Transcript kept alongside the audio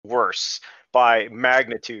worse by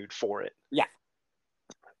magnitude for it. Yeah.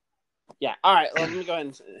 Yeah. All right. Well, let me go ahead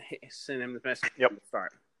and send him the message. Yep.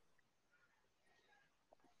 Start.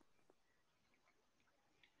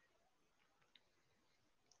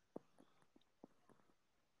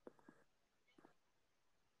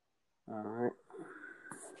 All right.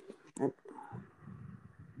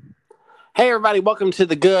 Hey, everybody. Welcome to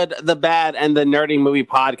the Good, the Bad, and the Nerdy Movie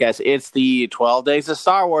Podcast. It's the 12 Days of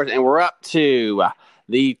Star Wars, and we're up to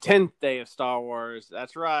the 10th day of Star Wars.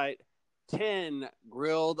 That's right. 10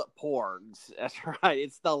 grilled porgs. That's right.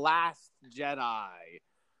 It's The Last Jedi.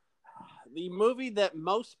 The movie that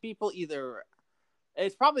most people either...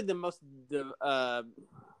 It's probably the most... I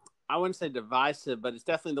wouldn't say divisive, but it's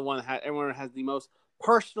definitely the one that everyone has the most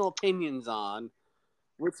personal opinions on,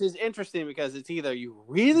 which is interesting because it's either you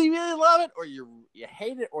really, really love it or you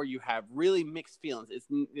hate it or you have really mixed feelings.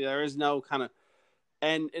 There is no kind of,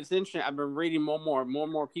 and it's interesting. I've been reading more and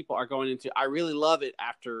more people are going into, I really love it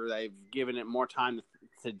after they've given it more time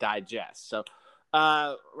to digest. So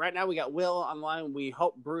right now we got Will online. We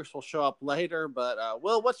hope Bruce will show up later, but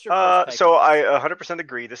Will, what's your first take? So I 100%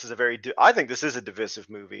 agree. This is I think this is a divisive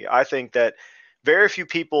movie. I think that very few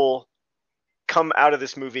people come out of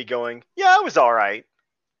this movie going, yeah, it was all right.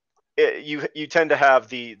 You tend to have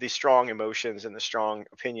the strong emotions and the strong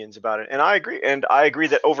opinions about it, and I agree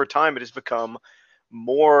that over time it has become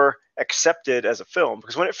more accepted as a film,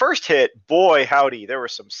 because when it first hit, boy howdy, there were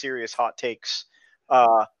some serious hot takes.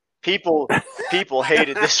 People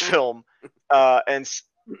hated this film, and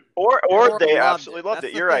or they absolutely loved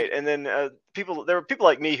it. You're right. And then there were people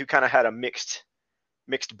like me who kind of had a mixed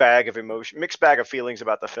bag of emotion, mixed bag of feelings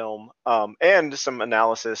about the film, and some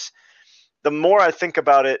analysis. The more I think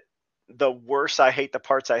about it, the worse I hate the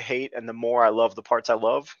parts I hate, and the more I love the parts I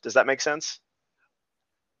love. Does that make sense?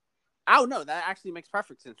 Oh no, that actually makes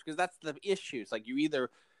perfect sense, because that's the issues. Like,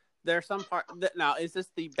 there's some part that, now, is this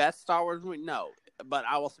the best Star Wars movie? No, but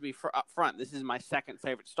I will also be up front. This is my second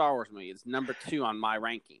favorite Star Wars movie. It's number 2 on my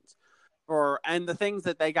rankings. And the things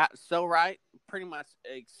that they got so right pretty much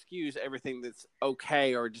excuse everything that's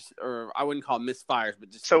okay, or I wouldn't call it misfires,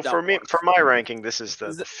 but just so for me, for my ranking, this is the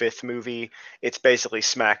 5th movie. It's basically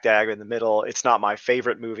smack dab in the middle. It's not my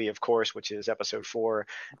favorite movie, of course, which is Episode 4,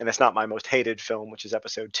 and it's not my most hated film, which is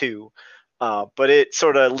Episode 2. But it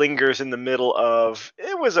sort of lingers in the middle of,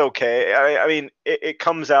 it was okay. I mean, it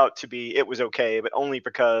comes out to be, it was okay, but only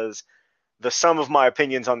because the sum of my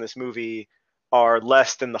opinions on this movie are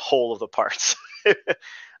less than the whole of the parts.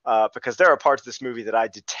 Because there are parts of this movie that I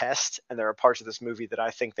detest, and there are parts of this movie that I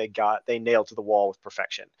think they nailed to the wall with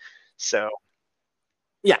perfection. So,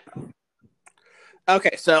 yeah.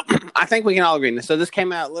 Okay, so I think we can all agree on this. So this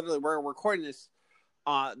came out, literally, we're recording this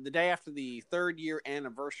the day after the 3rd year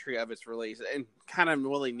anniversary of its release, and kind of a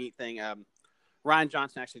really neat thing. Rian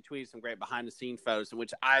Johnson actually tweeted some great behind-the-scenes photos, in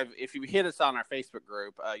which if you hit us on our Facebook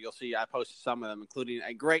group, you'll see I posted some of them, including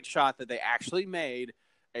a great shot that they actually made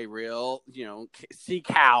a real, sea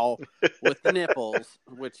cow with the nipples,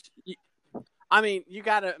 which, I mean, you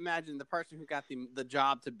got to imagine the person who got the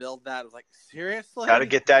job to build that was like, seriously? Got to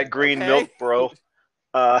get that green milk, bro.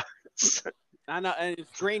 I know, and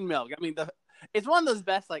it's green milk. I mean, it's one of those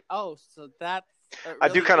best, like, oh, so that's... Really, I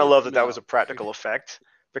do kind of love that was a practical effect,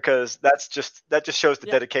 because that just shows the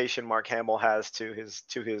dedication Mark Hamill has to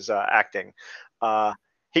his acting. But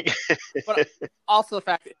also the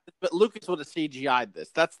fact that Lucas would have CGI'd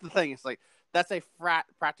this. That's the thing. It's like, that's a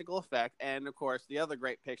practical effect. And of course, the other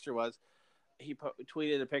great picture was he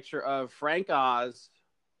tweeted a picture of Frank Oz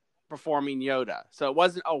performing Yoda. So it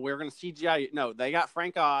wasn't, oh, we're going to CGI. No, they got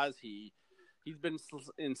Frank Oz. He's been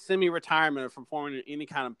in semi-retirement of performing any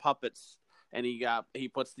kind of puppets, and he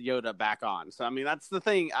puts the Yoda back on. So I mean, that's the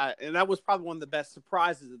thing, and that was probably one of the best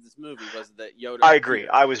surprises of this movie, was that Yoda. I agree.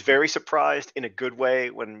 I was very surprised in a good way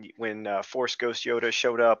when Force Ghost Yoda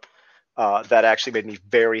showed up. That actually made me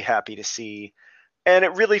very happy to see, and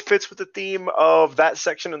it really fits with the theme of that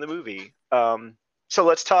section of the movie. So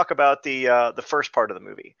let's talk about the first part of the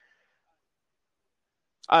movie.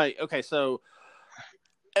 Okay, so,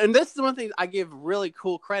 and this is one thing I give really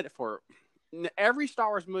cool credit for. Every Star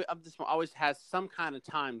Wars movie of this one always has some kind of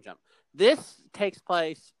time jump. This takes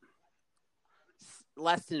place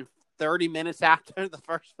less than 30 minutes after the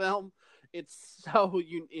first film. It's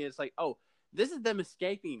like, oh, this is them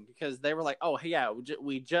escaping, because they were like, oh, yeah,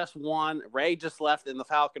 we just won. Rey just left in the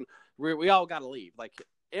Falcon. We all got to leave. Like,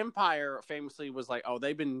 Empire famously was like, oh,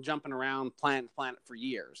 they've been jumping around planet to planet for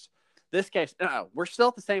years. This case, no, we're still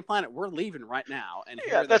at the same planet. We're leaving right now. And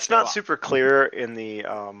yeah, that's not super clear in the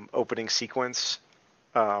opening sequence,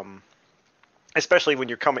 especially when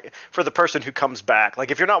you're coming for the person who comes back.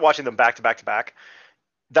 Like, if you're not watching them back to back to back,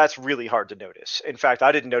 that's really hard to notice. In fact,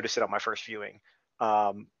 I didn't notice it on my first viewing.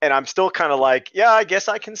 And I'm still kind of like, yeah, I guess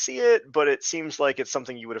I can see it, but it seems like it's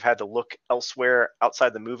something you would have had to look elsewhere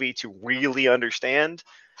outside the movie to really understand.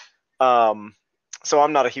 So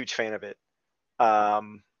I'm not a huge fan of it.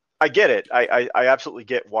 I get it. I absolutely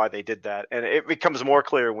get why they did that, and it becomes more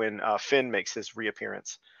clear when Finn makes his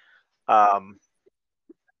reappearance. Um,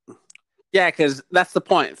 Yeah, because that's the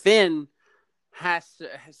point. Finn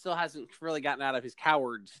still hasn't really gotten out of his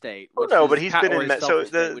coward state. Oh Which no, is but he's been in so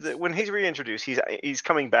state, which... when he's reintroduced, he's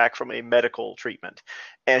coming back from a medical treatment,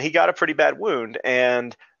 and he got a pretty bad wound,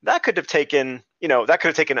 and that could have taken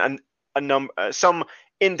some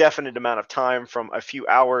indefinite amount of time, from a few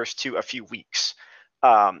hours to a few weeks,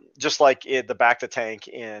 just like the back the tank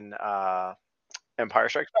in Empire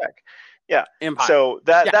Strikes Back. Yeah, Empire. so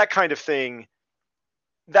that kind of thing,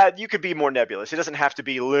 that you could be more nebulous. It doesn't have to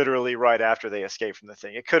be literally right after they escape from the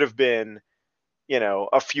thing. It could have been,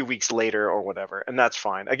 a few weeks later or whatever, and that's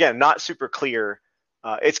fine. Again, not super clear.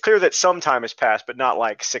 It's clear that some time has passed, but not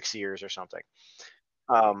like 6 years or something.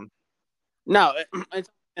 No, it's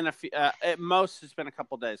in a few, at most it's been a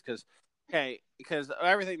couple days, because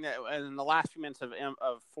everything that in the last few minutes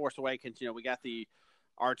of Force Awakens, we got the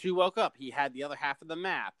R2 woke up. He had the other half of the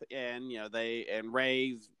map, and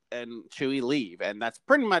Rey and Chewie leave, and that's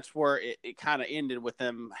pretty much where it kind of ended, with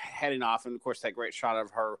them heading off, and of course that great shot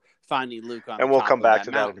of her finding Luke on. And we'll come back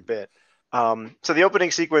to that in a bit. So the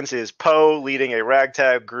opening sequence is Poe leading a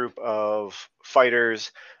ragtag group of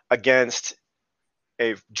fighters against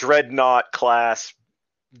a dreadnought class,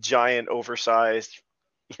 giant, oversized,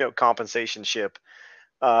 compensation ship,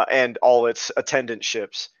 and all its attendant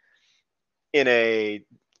ships, in a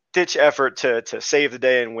ditch effort to save the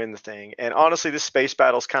day and win the thing. And honestly, this space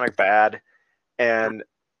battle's kind of bad, and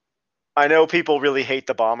I know people really hate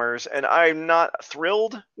the bombers, and I'm not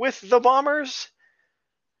thrilled with the bombers,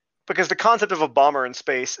 because the concept of a bomber in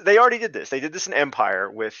space, they already did this. They did this in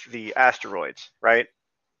Empire with the asteroids, right?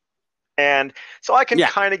 And so I can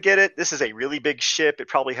kind of get it. This is a really big ship. It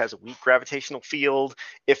probably has a weak gravitational field.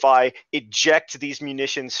 If I eject these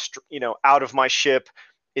munitions, out of my ship,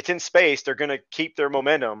 it's in space. They're going to keep their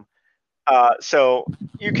momentum. So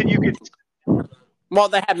you could. Well,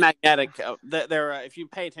 they have magnetic. They're if you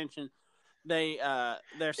pay attention, they're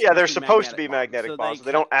supposed to be magnetic bombs. So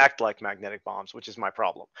they don't act like magnetic bombs, which is my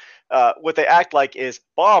problem. What they act like is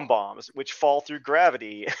bombs, which fall through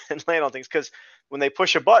gravity and land on things. Because when they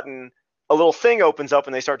push a button, a little thing opens up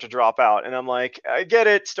and they start to drop out. And I'm like, I get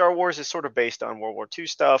it. Star Wars is sort of based on World War II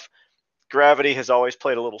stuff. Gravity has always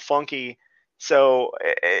played a little funky. So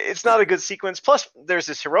it's not a good sequence. Plus, there's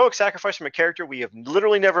this heroic sacrifice from a character we have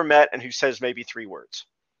literally never met and who says maybe 3 words.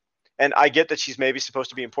 And I get that she's maybe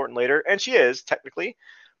supposed to be important later, and she is, technically.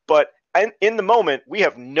 But in the moment, we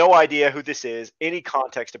have no idea who this is, any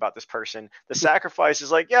context about this person. The sacrifice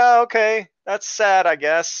is like, yeah, okay, that's sad, I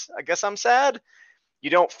guess. I guess I'm sad. You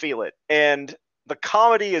don't feel it. And the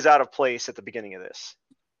comedy is out of place at the beginning of this.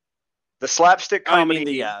 The slapstick comedy. I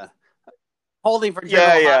mean, the holding for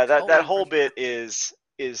that whole bit is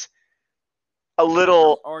a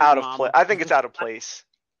little out of place. I think it's out of place.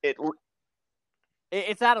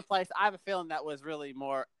 It's out of place. I have a feeling that was really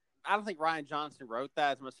more. I don't think Rian Johnson wrote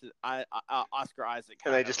that as much as Oscar Isaac.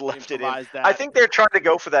 And they just left it in. That. I think they're trying to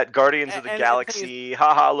go for that Guardians of the Galaxy.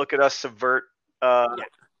 Haha, look at us subvert. Yeah.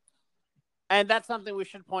 And that's something we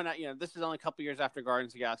should point out. This is only a couple years after Guardians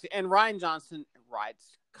of the Galaxy, and Rian Johnson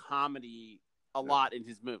writes comedy a lot in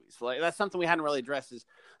his movies. Like, that's something we hadn't really addressed. Is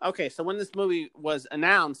okay. So when this movie was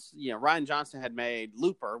announced, Rian Johnson had made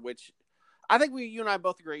Looper, which I think you and I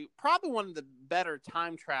both agree, probably one of the better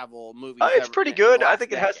time travel movies. It's pretty good. I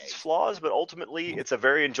think it has its flaws, but ultimately it's a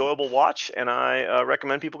very enjoyable watch, and I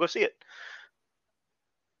recommend people go see it.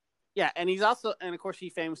 Yeah, and of course, he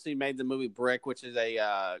famously made the movie Brick, which is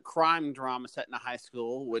a crime drama set in a high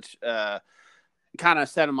school, which kind of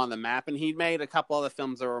set him on the map. And he made a couple other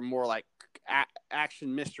films that were more like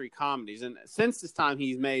action mystery comedies. And since this time,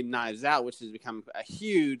 he's made Knives Out, which has become a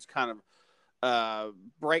huge kind of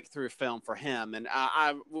breakthrough film for him. And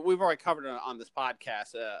we've already covered it on this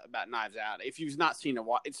podcast about Knives Out. If you've not seen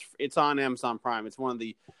it, it's on Amazon Prime. It's one of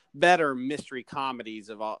the better mystery comedies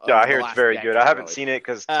of all. Yeah, I hear it's very good. I haven't seen it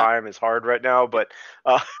because time is hard right now, but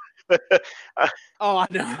oh, I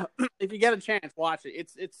know. If you get a chance, watch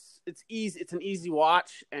it. It's easy. It's an easy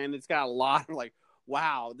watch, and it's got a lot of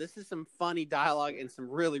wow, this is some funny dialogue and some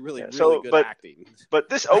really good acting. But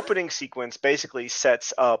this opening sequence basically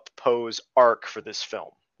sets up Poe's arc for this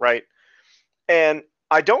film, right? And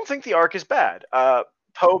I don't think the arc is bad.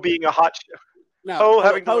 Poe being a hot. Poe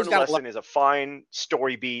having to learn a lesson is a fine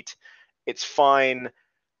story beat. It's fine.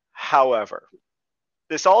 However,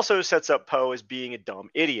 this also sets up Poe as being a dumb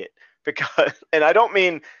idiot because, and I don't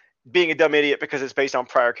mean being a dumb idiot because it's based on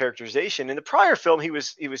prior characterization. In the prior film, he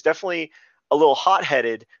was definitely a little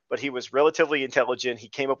hot-headed, but he was relatively intelligent. He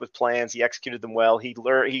came up with plans. He executed them well. He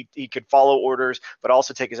learned. He could follow orders, but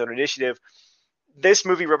also take his own initiative. This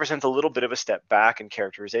movie represents a little bit of a step back in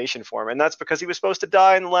characterization for him, and that's because he was supposed to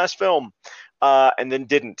die in the last film, and then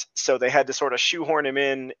didn't. So they had to sort of shoehorn him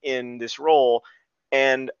in this role.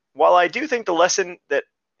 And while I do think the lesson that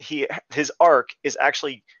his arc is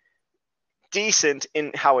actually decent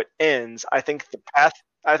in how it ends, I think the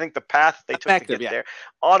path they took to get there.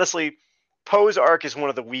 Honestly, Poe's arc is one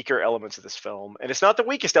of the weaker elements of this film, and it's not the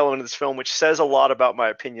weakest element of this film, which says a lot about my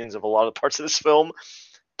opinions of a lot of parts of this film.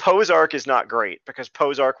 Poe's arc is not great because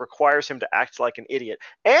Poe's arc requires him to act like an idiot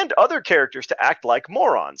and other characters to act like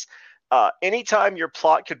morons. Anytime your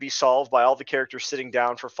plot could be solved by all the characters sitting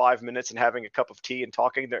down for 5 minutes and having a cup of tea and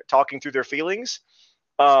talking through their feelings,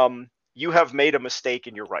 you have made a mistake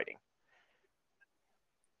in your writing.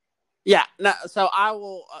 Yeah, no, so I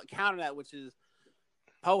will counter that, which is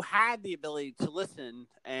Poe had the ability to listen,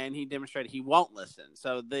 and he demonstrated he won't listen.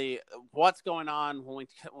 So what's going on when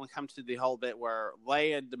it comes to the whole bit where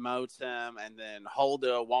Leia demotes him, and then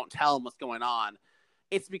Holdo won't tell him what's going on?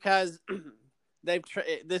 It's because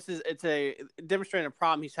it's a demonstrating a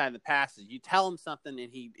problem he's had in the past. Is you tell him something,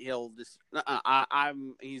 and he'll just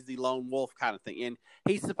he's the lone wolf kind of thing, and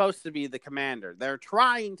he's supposed to be the commander. They're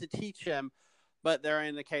trying to teach him. But they're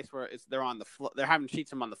in the case where they're having to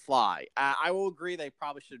teach him on the fly. I will agree they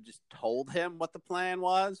probably should have just told him what the plan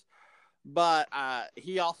was, but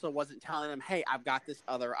he also wasn't telling them, "Hey, I've got this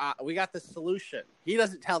we got this solution." He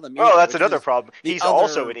doesn't tell them. Oh, that's another problem. He's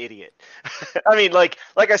also an idiot. I mean, like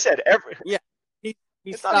I said, he's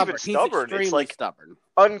it's stubborn. not even stubborn. He's it's like stubborn,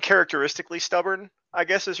 uncharacteristically stubborn, I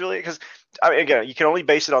guess, is really because again, you can only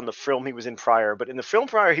base it on the film he was in prior. But in the film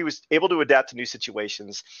prior, he was able to adapt to new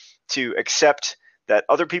situations, to accept that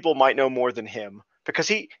other people might know more than him because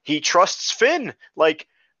he trusts Finn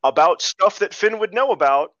about stuff that Finn would know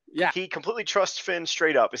about. Yeah, he completely trusts Finn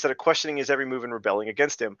straight up instead of questioning his every move and rebelling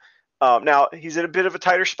against him. Now he's in a bit of a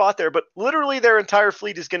tighter spot there, but literally their entire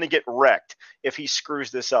fleet is going to get wrecked if he screws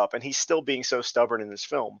this up, and he's still being so stubborn in this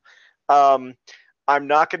film. I'm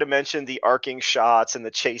not going to mention the arcing shots and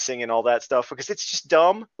the chasing and all that stuff because it's just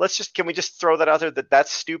dumb. Can we just throw that out there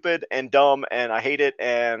that's stupid and dumb, and I hate it,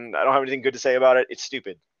 and I don't have anything good to say about it. It's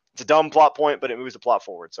stupid. It's a dumb plot point, but it moves the plot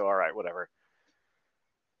forward. So all right, whatever.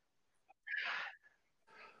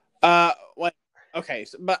 Okay,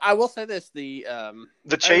 but I will say this: the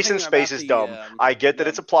chase in space is dumb. I get that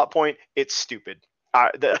it's a plot point. It's stupid.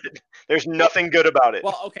 There's nothing good about it.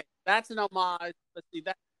 Well, okay, that's an homage. But see,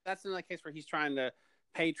 that's another case where he's trying to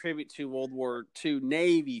pay tribute to World War II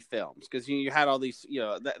Navy films because you had all these.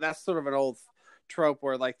 That's sort of an old trope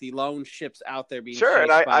where like the lone ships out there being sure,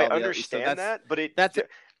 and I understand that, but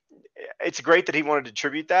it's great that he wanted to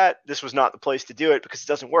tribute that. This was not the place to do it because it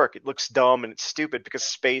doesn't work. It looks dumb and it's stupid because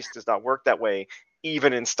space does not work that way,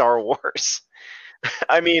 even in Star Wars.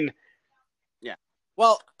 I mean, yeah.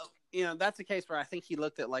 Well, that's a case where I think he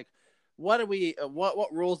looked at like, what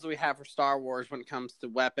rules do we have for Star Wars when it comes to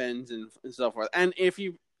weapons and so forth? And if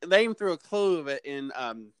they even threw a clue of it in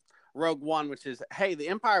Rogue One, which is, hey, the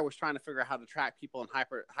Empire was trying to figure out how to track people in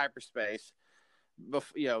hyperspace.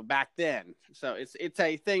 Back then, so it's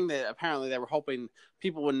a thing that apparently they were hoping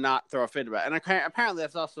people would not throw a fit about, and apparently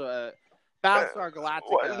that's also a Battlestar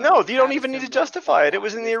Galactica. No, you don't even need to justify it. It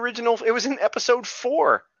was in the original. It was in Episode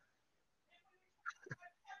 4.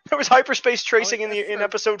 There was hyperspace tracing in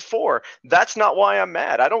Episode 4. That's not why I'm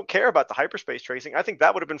mad. I don't care about the hyperspace tracing. I think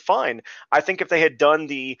that would have been fine. I think if they had done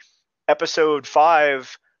the Episode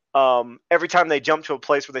 5. Every time they jump to a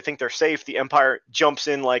place where they think they're safe, the Empire jumps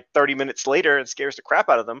in like 30 minutes later and scares the crap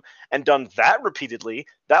out of them, and done that repeatedly,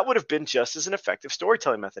 that would have been just as an effective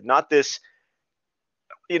storytelling method. Not this,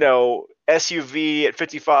 SUV at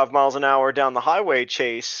 55 miles an hour down the highway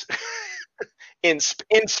chase in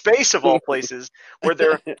space of all places, where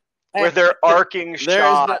they're arcing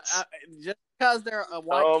shots. Just because they're a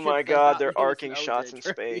white oh my god, they're arcing shots in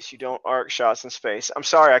space. You don't arc shots in space. I'm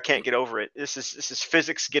sorry, I can't get over it. This is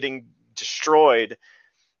physics getting destroyed.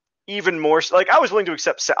 Even more, I was willing to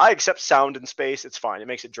accept. I accept sound in space. It's fine. It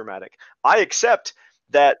makes it dramatic. I accept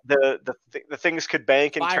that the things could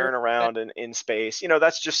bank and turn around in space.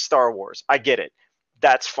 That's just Star Wars. I get it.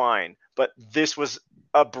 That's fine. But this was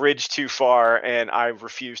a bridge too far, and I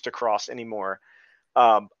refuse to cross anymore.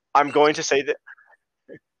 I'm going to say that.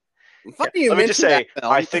 Let me just say,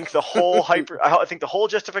 I think the whole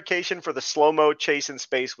justification for the slow-mo chase in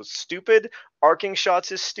space was stupid. Arcing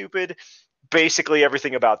shots is stupid. Basically,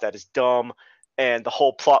 everything about that is dumb. and the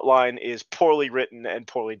whole plot line is poorly written and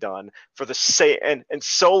poorly done for the sake and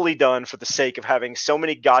solely done for the sake of having so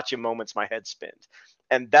many gotcha moments my head spins.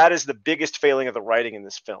 And that is the biggest failing of the writing in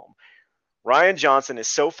this film. Rian Johnson is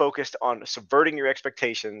so focused on subverting your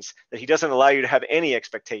expectations that he doesn't allow you to have any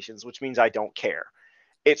expectations, which means I don't care.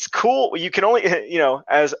 It's cool. You can only,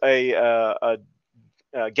 as a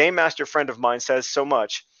game master friend of mine says so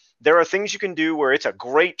much, there are things you can do where it's a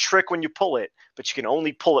great trick when you pull it, but you can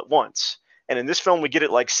only pull it once. And in this film, we get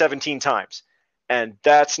it like 17 times. And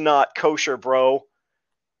that's not kosher, bro.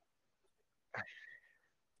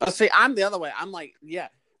 See, I'm the other way. I'm like, yeah,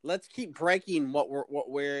 let's keep breaking what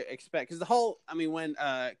we're expect. Because the whole, I mean, when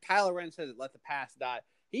Kylo Ren says, "Let the past die,"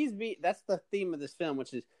 that's the theme of this film,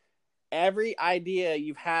 which is every idea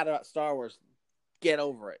you've had about Star Wars, get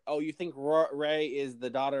over it. Oh, you think Rey is the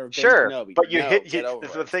daughter of Ben Kenobi? But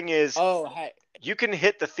the thing is, hey, you can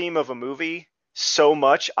hit the theme of a movie so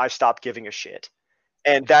much, I stopped giving a shit,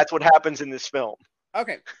 and that's what happens in this film.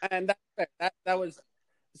 Okay, and that was.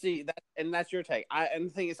 See that, and that's your take. And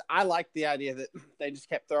the thing is, I like the idea that they just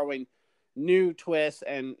kept throwing new twists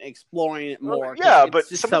and exploring it more. Yeah, but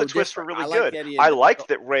some of the twists were really good. I liked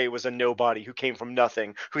that Rey was a nobody who came from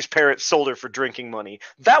nothing, whose parents sold her for drinking money.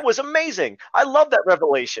 That was amazing. I love that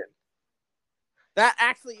revelation. That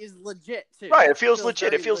actually is legit too. Right, it feels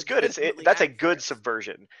legit. It feels good. That's a good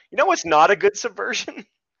subversion. You know what's not a good subversion?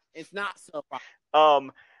 It's not so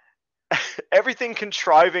fun. Everything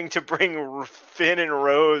contriving to bring Finn and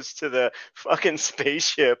Rose to the fucking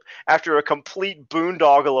spaceship after a complete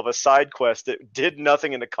boondoggle of a side quest that did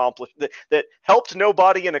nothing and accomplished that helped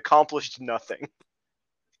nobody and accomplished nothing.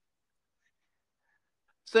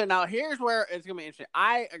 So now here's where it's gonna be interesting.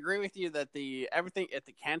 I agree with you that everything at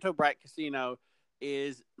the Canto Bight Casino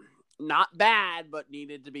is not bad, but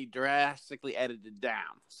needed to be drastically edited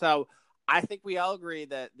down. So I think we all agree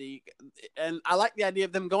that and I like the idea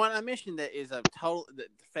of them going on a mission that is that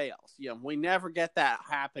fails. We never get that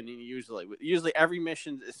happening usually. Usually every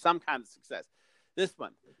mission is some kind of success. This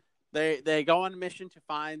one, they go on a mission to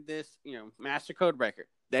find this, master code breaker.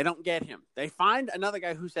 They don't get him. They find another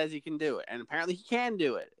guy who says he can do it, and apparently he can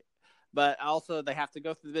do it. But also they have to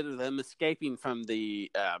go through the bit of them escaping from the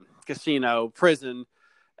casino prison,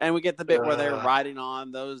 and we get the bit where they're riding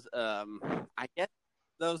on those.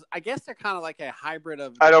 I guess they're kind of like a hybrid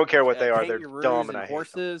of. I don't care what they are. They're dumb and I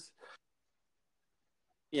horses.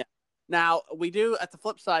 Yeah. Now we do at the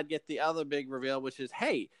flip side get the other big reveal, which is,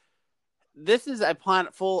 hey, this is a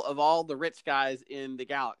planet full of all the rich guys in the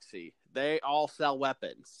galaxy. They all sell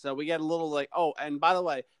weapons, so we get a little like, oh, and by the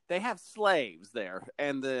way, they have slaves there,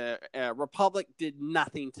 and the Republic did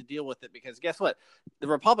nothing to deal with it because guess what? The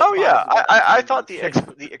Republic. Oh yeah, I thought the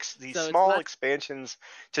so small expansions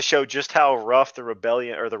to show just how rough the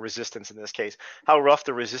rebellion or the resistance in this case, how rough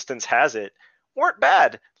the resistance has it, weren't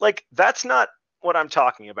bad. Like that's not what I'm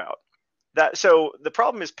talking about. So the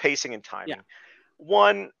problem is pacing and timing. Yeah.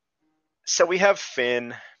 One, so we have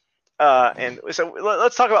Finn. And so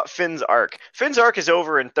let's talk about Finn's arc. Finn's arc is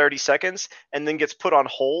over in 30 seconds and then gets put on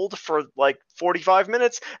hold for like 45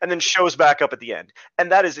 minutes and then shows back up at the end.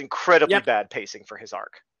 And that is incredibly bad pacing for his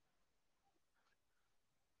arc.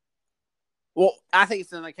 Well, I think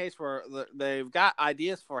it's in a case where they've got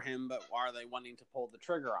ideas for him, but are they wanting to pull the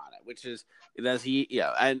trigger on it? Which is, does he,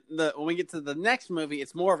 and when we get to the next movie,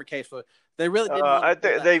 it's more of a case where they really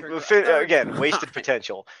didn't again, wasted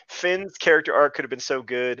potential. Finn's character arc could have been so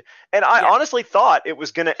good. And I honestly thought it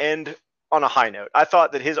was going to end on a high note. I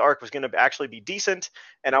thought that his arc was going to actually be decent.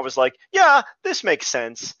 And I was like, yeah, this makes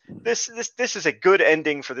sense. This is a good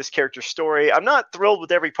ending for this character's story. I'm not thrilled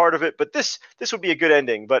with every part of it, but this would be a good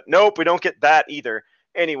ending. But nope, we don't get that either.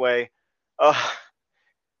 Anyway, God.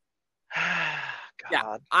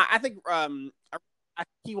 Yeah, I think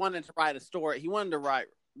he wanted to write a story. He wanted to write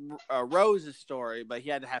Rose's story, but he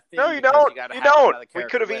had to have Finn. No, you don't. You don't. We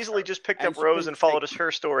could have easily just picked up Rose and followed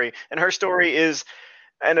her story. And her story is,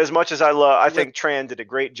 and as much as I think Tran did a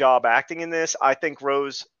great job acting in this. I think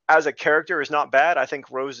Rose as a character is not bad. I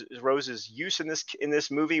think Rose's use in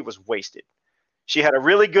this movie was wasted. She had a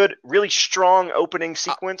really good, really strong opening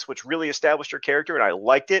sequence, which really established her character, and I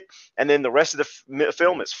liked it. And then the rest of the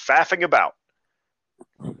film is faffing about.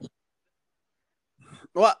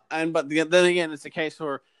 Well, but then again, it's a case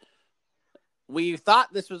where we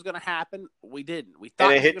thought this was going to happen. We didn't. We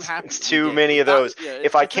thought it was going to happen. It's too many of those.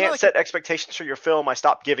 If I can't set expectations for your film, I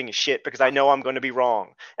stop giving a shit because I know I'm going to be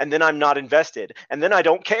wrong. And then I'm not invested. And then I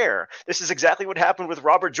don't care. This is exactly what happened with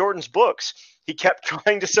Robert Jordan's books. He kept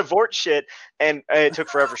trying to subvert shit, and it took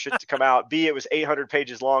forever shit to come out. B, it was 800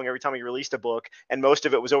 pages long every time he released a book, and most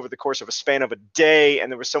of it was over the course of a span of a day,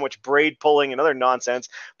 and there was so much braid pulling and other nonsense.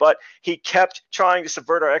 But he kept trying to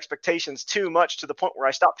subvert our expectations too much, to the point where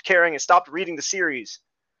I stopped caring and stopped reading the series.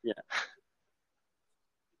 Yeah.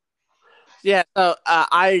 Yeah. So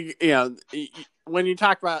when you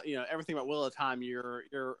talk about everything about Wheel of Time,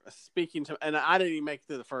 you're speaking to, and I didn't even make it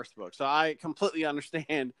through the first book, so I completely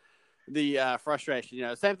understand the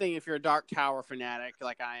frustration. Same thing if you're a Dark Tower fanatic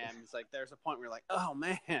like I am. It's like there's a point where you're like, oh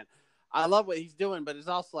man, I love what he's doing, but it's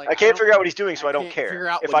also like I can't figure out what he's doing, so I don't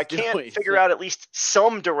care. If I can't figure out at least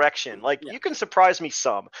some direction, you can surprise me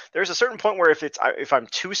some. There's a certain point where if I'm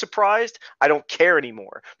too surprised, I don't care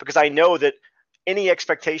anymore, because I know that any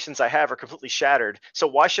expectations I have are completely shattered. So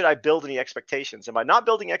why should I build any expectations? And by not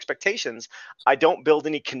building expectations, I don't build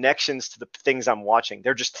any connections to the things I'm watching.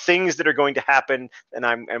 They're just things that are going to happen, and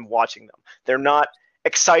I'm watching them. They're not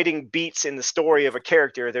exciting beats in the story of a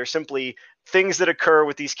character. They're simply things that occur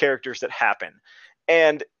with these characters that happen.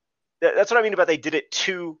 And that's what I mean about they did it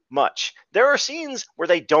too much. There are scenes where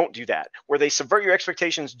they don't do that, where they subvert your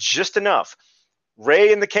expectations just enough.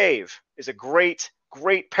 Rey in the cave is a great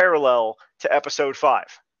parallel to episode 5.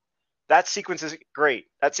 That sequence is great.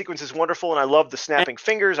 That sequence is wonderful, and I love the snapping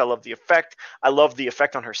fingers. I love the effect. I love the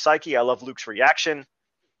effect on her psyche. I love Luke's reaction.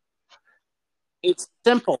 It's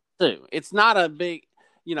simple too. It's not a big,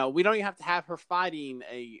 we don't even have to have her fighting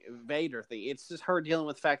a Vader thing. It's just her dealing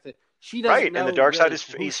with the fact that she doesn't know. And the dark side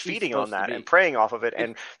is feeding on that and preying off of it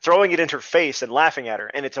and throwing it in her face and laughing at her.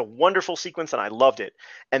 And it's a wonderful sequence, and I loved it.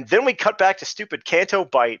 And then we cut back to stupid Canto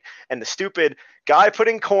Bight and the stupid guy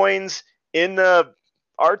putting coins in the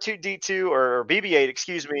R2D2 or BB-8,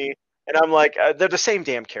 excuse me. And I'm like, they're the same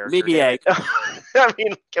damn character. BB-8. I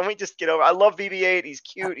mean, can we just get over? I love BB-8. He's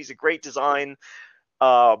cute. He's a great design.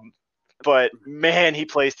 But man, he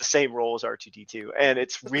plays the same role as R2D2, and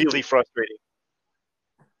it's really frustrating.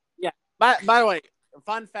 Yeah. By the way,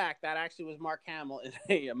 fun fact, that actually was Mark Hamill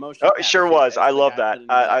in a motion. Oh, it sure was. I love that.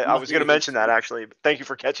 I was going to mention that, actually, but thank you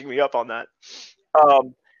for catching me up on that.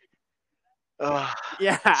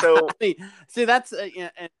 Yeah. So see, that's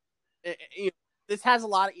this has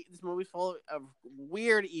this movie's full of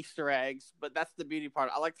weird Easter eggs, but that's the beauty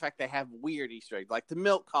part. I like the fact they have weird Easter eggs, like the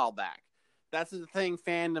milk callback. That's the thing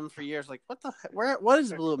fandom for years. Like, what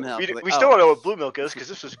is blue milk? We still don't know what blue milk is, because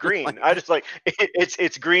this was green. I just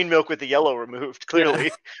it's green milk with the yellow removed,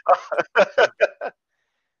 clearly.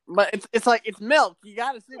 But it's like it's milk. You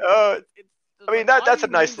got to see. I mean, that's a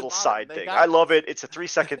nice little side thing. I love it. It's a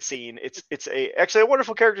 3-second scene. It's actually a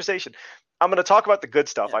wonderful characterization. I'm going to talk about the good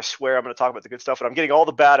stuff. Yeah. I swear I'm going to talk about the good stuff, and I'm getting all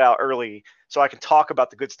the bad out early so I can talk about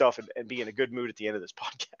the good stuff and be in a good mood at the end of this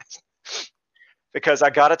podcast. Because I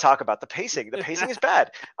got to talk about the pacing. The pacing is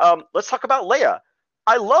bad. Let's talk about Leia.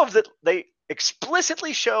 I love that they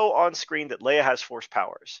explicitly show on screen that Leia has Force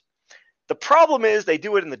powers. The problem is they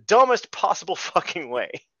do it in the dumbest possible fucking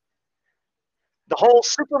way. The whole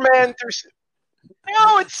Superman through...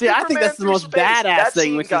 No, it's See, I think that's the most badass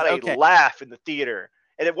thing. That scene got a laugh in the theater.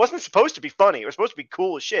 And it wasn't supposed to be funny. It was supposed to be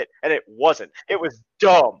cool as shit. And it wasn't. It was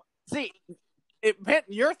dumb. See...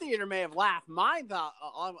 your theater may have laughed. Mine thought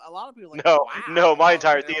a lot of people like, no, my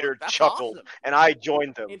entire theater chuckled, awesome. And I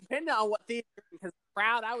joined them. It depended on what theater, because the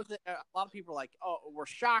crowd a lot of people were like, were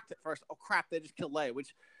shocked at first. Oh crap, they just killed Leia.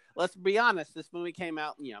 Which, let's be honest, this movie came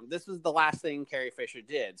out. This was the last thing Carrie Fisher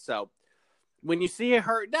did. So when you see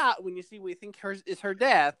her die, when you see we think is her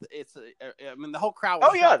death, it's I mean the whole crowd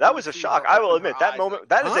was shocked. That was a shock. I will admit that moment.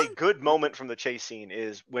 That is a good moment from the chase scene,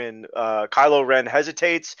 is when Kylo Ren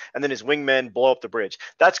hesitates and then his wingmen blow up the bridge.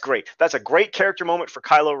 That's great. That's a great character moment for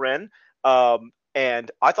Kylo Ren,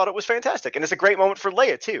 and I thought it was fantastic. And it's a great moment for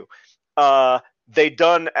Leia too. They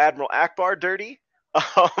done Admiral Akbar dirty.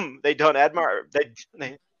 They done Admiral.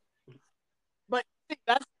 But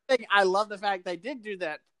that's the thing. I love the fact they did do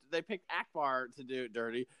that. They picked Akbar to do it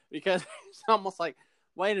dirty, because it's almost like,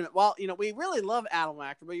 wait a minute. Well, we really love Admiral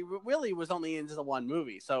Akbar, but he really was only into the one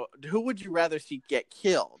movie. So who would you rather see get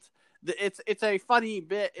killed? It's a funny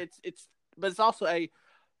bit. But it's also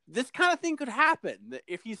this kind of thing could happen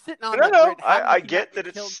if he's sitting on. No. I get that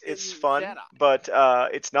it's fun, Jedi. But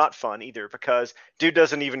it's not fun either, because dude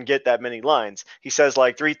doesn't even get that many lines. He says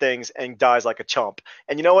like 3 things and dies like a chump.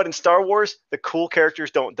 And you know what? In Star Wars, the cool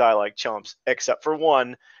characters don't die like chumps, except for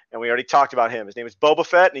one. And we already talked about him. His name is Boba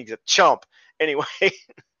Fett, and he's a chump. Anyway,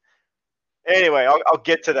 I'll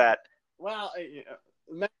get to that. Well,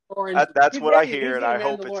 that's what I hear, and I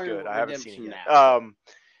hope it's good. I haven't seen it yet.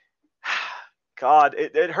 God,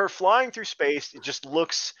 her flying through space, it just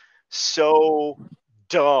looks so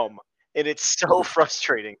dumb, and it's so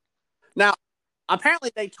frustrating. Now,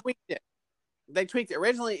 Apparently, they tweaked it. They tweaked it.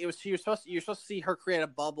 Originally, it was you're supposed to see her create a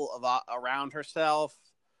bubble of around herself.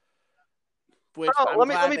 Which Well, I'm let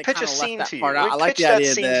glad me they pitch kind a of left scene that to you. part Let out. me I like pitch the that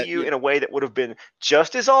idea scene to that you in a way that would have been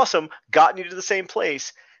just as awesome, gotten you to the same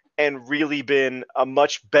place, and really been a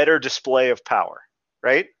much better display of power,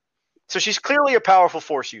 right? So she's clearly a powerful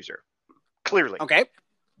Force user, clearly, okay,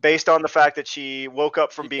 based on the fact that she woke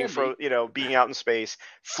up from she being could be. being out in space,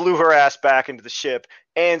 flew her ass back into the ship,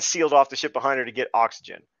 and sealed off the ship behind her to get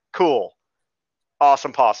oxygen. Cool,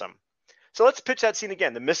 awesome, possum. So let's pitch that scene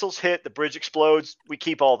again. The missiles hit, the bridge explodes, we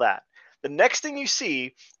keep all that. The next thing you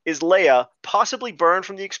see is Leia possibly burned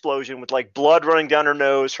from the explosion with like blood running down her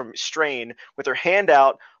nose from strain, with her hand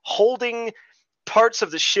out, holding parts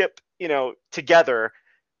of the ship, together,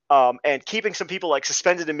 and keeping some people like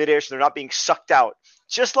suspended in midair so they're not being sucked out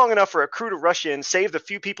just long enough for a crew to rush in, save the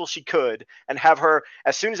few people she could, and have her,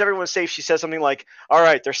 as soon as everyone's safe, she says something like, all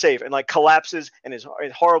right, they're safe, and like collapses and is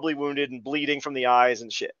horribly wounded and bleeding from the eyes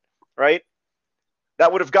and shit, right?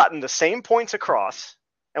 That would have gotten the same points across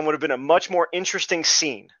and would have been a much more interesting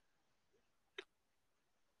scene.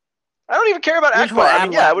 I don't even care about Akbar. I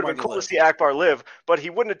mean, yeah, it would have been cool to see Akbar live, but he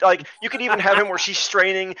wouldn't have, like, you could even have him where she's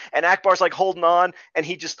straining and Akbar's like holding on and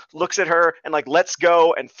he just looks at her and like lets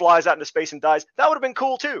go and flies out into space and dies. That would have been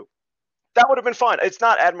cool too. That would have been fun. It's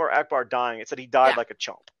not Admiral Akbar dying, it's that he died like a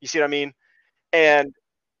chump. You see what I mean? And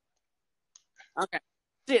okay.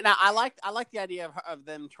 See, now I like the idea of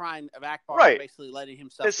them trying of Akbar right. basically letting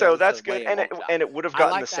himself so go that's good, and it would have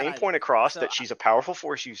gotten the same point across that she's a powerful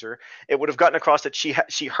Force user. It would have gotten across that she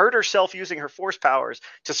hurt herself using her Force powers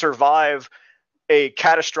to survive a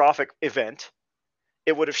catastrophic event.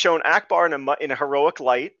 It would have shown Akbar in a heroic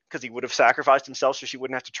light because he would have sacrificed himself so she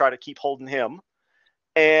wouldn't have to try to keep holding him,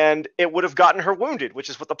 and it would have gotten her wounded, which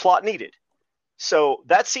is what the plot needed. So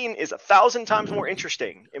that scene is 1,000 times more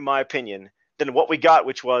interesting, in my opinion, than what we got,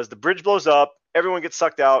 which was the bridge blows up, everyone gets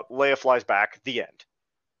sucked out, Leia flies back, the end.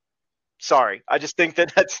 Sorry, I just think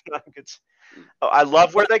that's not good. I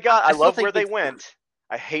love where they got. I love where they went.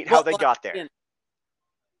 I hate how they got there.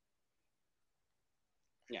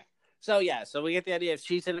 Yeah. So we get the idea if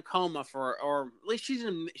she's in a coma or at least she's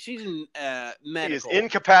in medical. She is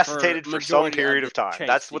incapacitated for some period of time.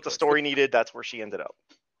 That's what the story needed. That's where she ended up.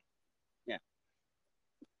 Yeah.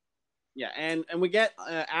 Yeah, and we get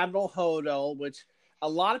Admiral Hodel, which a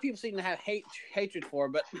lot of people seem to have hatred for,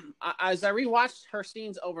 but as I rewatched her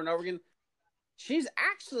scenes over and over again, she's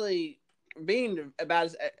actually being about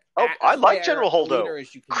as I like General Holdo.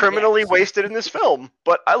 Criminally wasted in this film,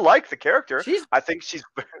 but I like the character. I think she's.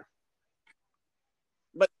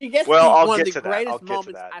 But she gets I'll get to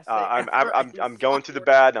that. I'm going through the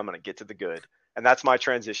bad, and I'm going to get to the good, and that's my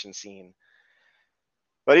transition scene.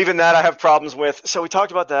 But even that I have problems with. So we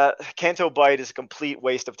talked about that. Canto Bight is a complete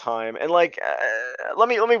waste of time. And let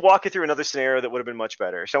me walk you through another scenario that would have been much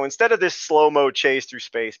better. So instead of this slow-mo chase through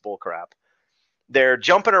space bullcrap, they're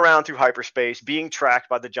jumping around through hyperspace, being tracked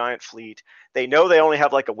by the giant fleet. They know they only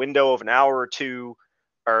have like a window of an hour or two,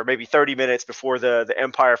 or maybe 30 minutes before the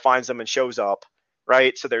Empire finds them and shows up,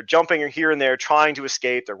 right? So they're jumping here and there, trying to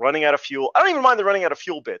escape. They're running out of fuel. I don't even mind the running out of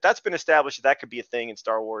fuel bit. That's been established that could be a thing in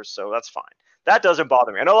Star Wars, so that's fine. That doesn't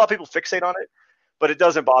bother me. I know a lot of people fixate on it, but it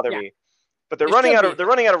doesn't bother me. But they're running out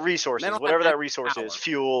of resources, whatever that resource is,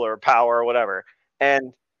 fuel or power or whatever.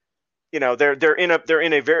 And they're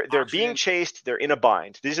being chased, they're in a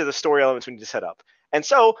bind. These are the story elements we need to set up. And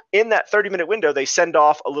so in that 30-minute window, they send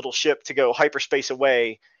off a little ship to go hyperspace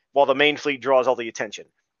away while the main fleet draws all the attention.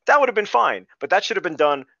 That would have been fine, but that should have been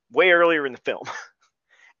done way earlier in the film.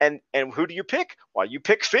 And who do you pick? Well, you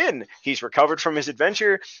pick Finn. He's recovered from his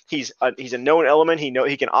adventure. He's a known element.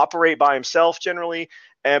 He can operate by himself generally.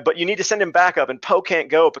 But you need to send him back up, and Poe can't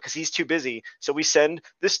go because he's too busy. So we send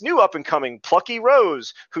this new up-and-coming plucky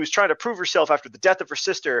Rose, who's trying to prove herself after the death of her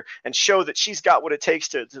sister and show that she's got what it takes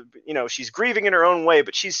to she's grieving in her own way,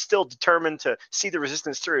 but she's still determined to see the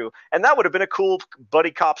resistance through. And that would have been a cool buddy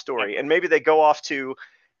cop story. And maybe they go off to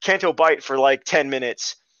Canto Bight for like 10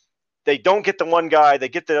 minutes. They don't get the one guy, they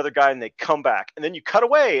get the other guy, and they come back. And then you cut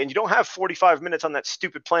away, and you don't have 45 minutes on that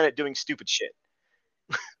stupid planet doing stupid shit.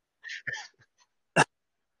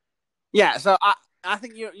 Yeah, so I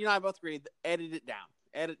think you and I both agree. Edit it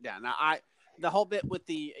down. Now the whole bit with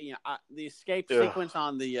the the escape sequence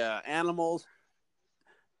on the animals,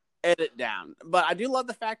 edit down. But I do love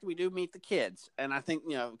the fact that we do meet the kids, and I think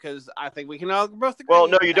because I think we can all both agree. Well,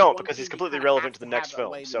 no, you don't, because he's completely relevant to the next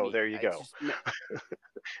film. So there you go.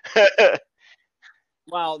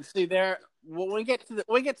 Well, see, there when we get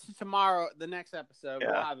to tomorrow, the next episode,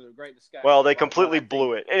 we'll have a great discussion. Well, they completely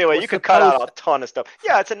blew it. Anyway, you could cut out a ton of stuff.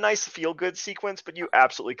 Yeah, it's a nice feel-good sequence, but you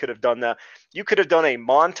absolutely could have done that. You could have done a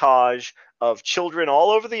montage of children all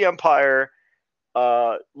over the Empire,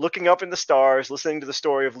 looking up in the stars, listening to the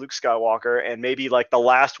story of Luke Skywalker, and maybe like the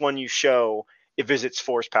last one you show, it visits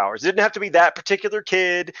Force powers. It didn't have to be that particular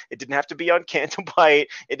kid. It didn't have to be on Canto Bight.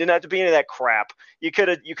 It didn't have to be any of that crap. You could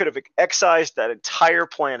have excised that entire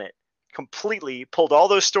planet completely, pulled all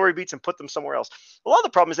those story beats and put them somewhere else. A lot of the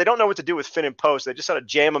problem is they don't know what to do with Finn and Poe, so they just sort of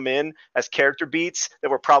jam them in as character beats that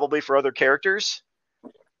were probably for other characters.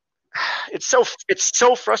 It's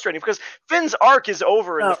so frustrating because Finn's arc is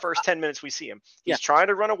over in the first 10 minutes we see him. He's trying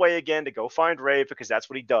to run away again to go find Rey because that's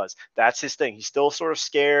what he does. That's his thing. He's still sort of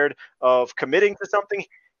scared of committing to something.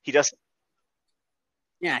 He doesn't.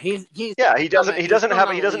 Yeah, he doesn't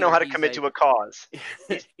know how to commit to a cause.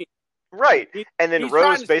 Right. And then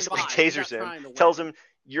Rose basically tasers him, tells him,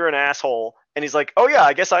 "You're an asshole." And he's like, "Oh, yeah,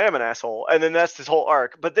 I guess I am an asshole." And then that's his whole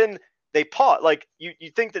arc. But then they pause. Like, you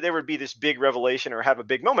think that there would be this big revelation or have a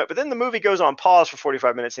big moment. But then the movie goes on pause for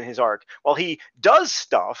 45 minutes in his arc while he does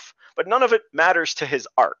stuff, but none of it matters to his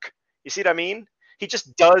arc. You see what I mean? He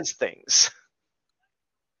just does things.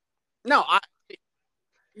 No,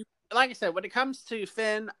 like I said, when it comes to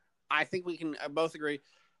Finn, I think we can both agree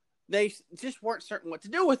they just weren't certain what to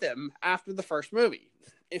do with him after the first movie.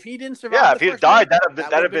 If he didn't survive, if he had died, that would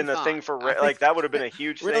have been a thing for like that would have been a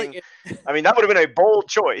huge thing. I mean, that would have been a bold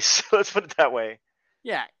choice. Let's put it that way.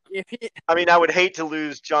 Yeah. I mean, I would hate to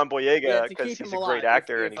lose John Boyega because he's a great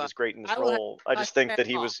actor and he was great in this role. I just think that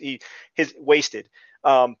he's wasted.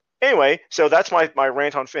 Anyway, so that's my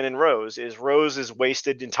rant on Finn and Rose. Rose is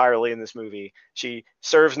wasted entirely in this movie. She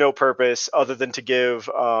serves no purpose other than to give.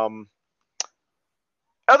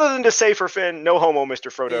 Other than to say for Finn, no homo, Mr.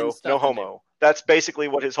 Frodo, no homo. That's basically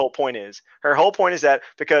what his whole point is. Her whole point is that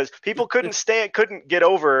because people couldn't get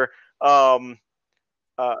over Poe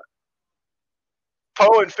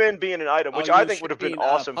and Finn being an item, which I think would have been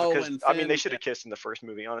awesome because I mean they should have kissed in the first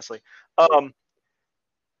movie, honestly.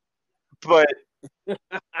 But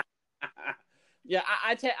yeah,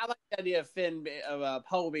 I like the idea of Finn of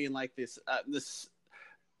Poe being like this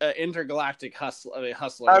intergalactic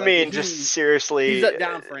hustler. I mean, just seriously, he's not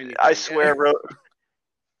down for anything. I swear,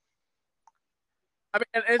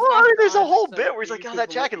 there's a whole bit where he's like, "Oh, that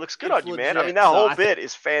jacket looks good on you, man." I mean, that whole bit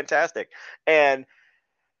is fantastic, and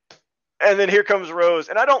then here comes Rose,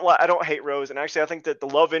 and I don't hate Rose, and actually, I think that the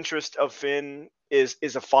love interest of Finn is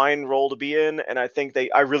a fine role to be in, and I think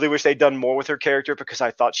I really wish they'd done more with her character because I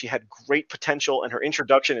thought she had great potential, and her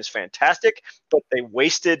introduction is fantastic, but they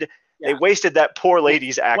wasted. Yeah. They wasted that poor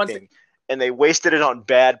lady's acting, and they wasted it on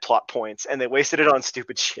bad plot points, and they wasted it on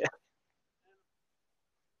stupid shit.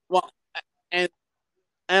 Well, and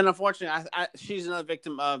unfortunately, she's another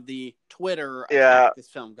victim of the Twitter attack this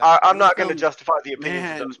film got. I'm not going to justify the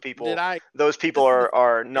opinions of those people. Those people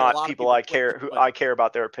are not people I care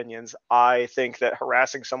about their opinions. I think that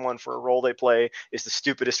harassing someone for a role they play is the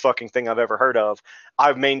stupidest fucking thing I've ever heard of.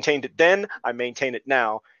 I've maintained it then. I maintain it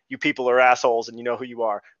now. You people are assholes, and you know who you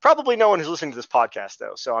are. Probably no one who's listening to this podcast,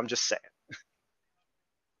 though, so I'm just saying.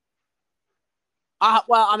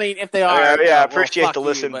 Well, I mean, if they are... I appreciate the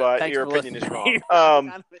listen, but your opinion is wrong.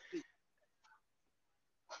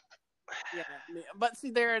 But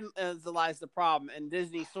see, therein lies the problem, and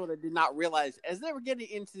Disney sort of did not realize, as they were getting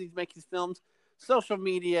into making these films, social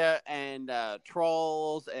media and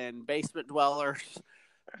trolls and basement dwellers,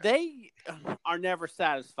 they are never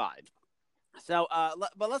satisfied. So,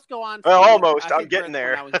 but let's go on. Well, almost. I'm getting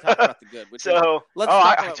there. About the good, so,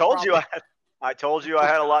 I told you I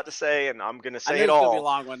had a lot to say, and I'm going to say it all. It's going to be a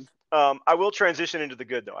long one. I will transition into the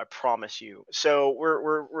good, though. I promise you. So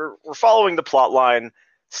we're following the plot line.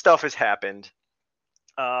 Stuff has happened.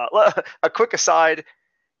 A quick aside: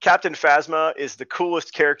 Captain Phasma is the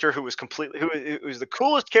coolest character who was completely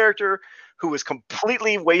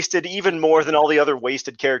wasted, even more than all the other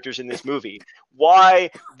wasted characters in this movie. Why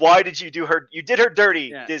did you do her? You did her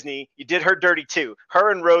dirty, Disney. You did her dirty too. Her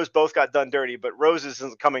and Rose both got done dirty, but Rose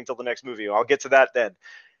isn't coming till the next movie. I'll get to that then.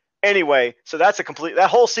 Anyway, so that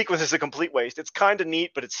whole sequence is a complete waste. It's kind of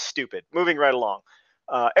neat, but it's stupid. Moving right along.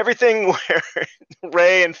 Everything where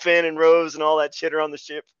Rey and Finn and Rose and all that shit are on the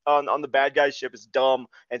ship, on the bad guy's ship, is dumb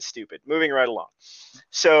and stupid. Moving right along.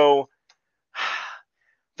 So,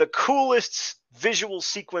 the coolest visual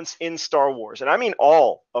sequence in Star Wars, and I mean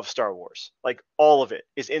all of Star Wars, like all of it,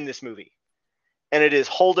 is in this movie. And it is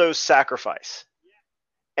Holdo's sacrifice.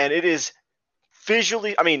 And it is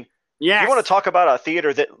visually, I mean, you want to talk about a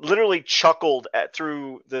theater that literally chuckled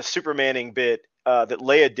through the Supermaning bit that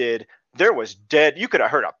Leia did There was dead. You could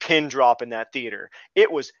have heard a pin drop in that theater.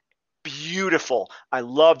 It was beautiful. I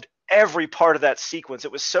loved every part of that sequence.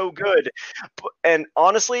 It was so good. And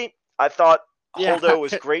honestly, I thought Yeah. Holdo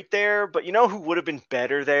was great there, but you know who would have been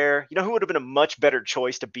better there? You know who would have been a much better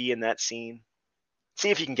choice to be in that scene? See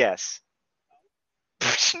if you can guess.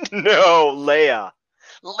 No, Leia.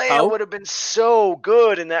 Leia Poe? would have been so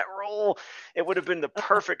good in that role. It would have been the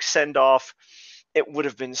perfect send off. It would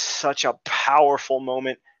have been such a powerful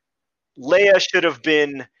moment. Leia should have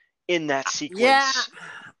been in that Yeah, sequence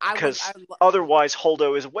I would. because otherwise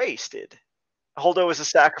Holdo is wasted. Holdo is a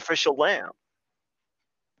sacrificial lamb.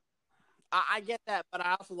 I get that, but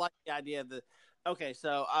I also like the idea that okay,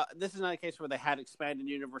 so this is not a case where they had expanded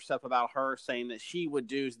universe stuff about her saying that she would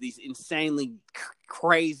do these insanely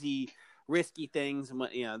crazy, risky things. And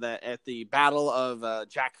you know that at the Battle of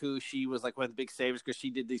Jakku, she was like one of the big savers because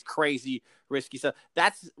she did these crazy, risky stuff.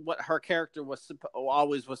 That's what her character was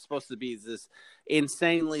always was supposed to be. Is this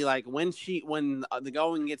insanely like when the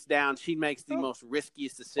going gets down, she makes the most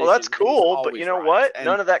riskiest decision. Well, that's cool, but you know right. what? And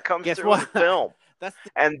none of that comes guess through what? in the film.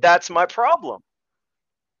 And that's my problem.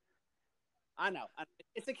 I know.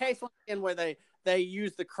 It's a case again where they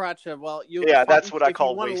use the crutch of that's what I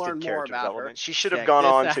call wasted character development. She should have gone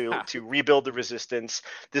on to rebuild the Resistance.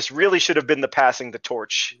 This really should have been the passing the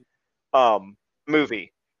torch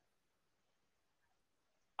movie.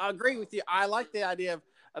 I agree with you. I like the idea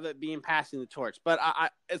of it being passing the torch, but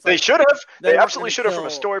it's they like, should have. They absolutely should have. From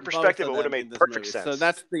a story perspective, it would have made perfect sense. So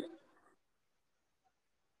that's the.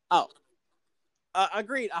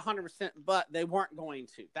 Agreed, 100%. But they weren't going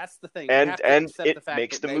to. That's the thing. And it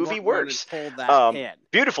makes the movie worse.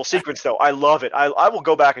 Beautiful sequence, though. I love it. I will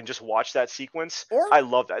go back and just watch that sequence. I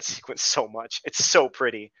love that sequence so much. It's so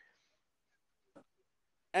pretty.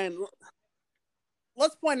 And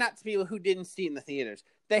let's point out to people who didn't see it in the theaters.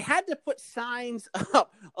 They had to put signs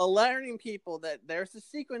up alerting people that there's a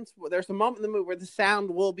sequence, there's a moment in the movie where the sound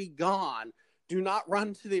will be gone. Do not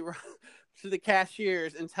run to the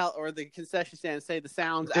cashiers and or the concession stand and say the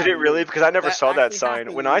sounds. Did it really? Because I never saw that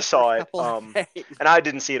sign. When I saw it, and I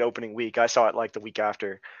didn't see it opening week. I saw it like the week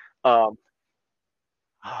after. I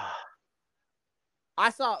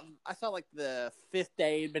saw like the 5th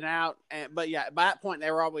day had been out, but yeah, by that point they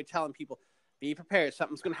were already telling people, be prepared,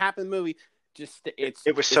 something's going to happen in the movie.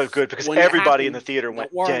 It was so good because everybody in the theater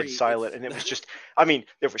went dead silent, and it was just, I mean,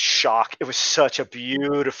 there was shock. It was such a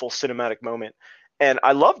beautiful cinematic moment, and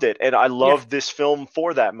I loved it, and I loved this film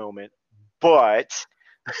for that moment. But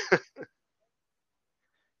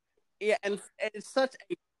yeah, and it's such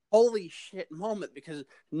a holy shit moment because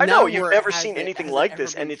I know you've never seen anything like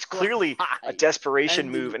this, and it's clearly a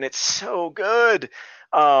desperation move, and it's so good.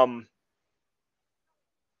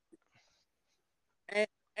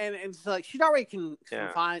 And it's like she's already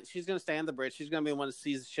confined. She's going to stay on the bridge. She's going to be the one that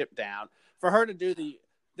sees the ship down. For her to do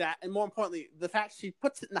that, and more importantly, the fact she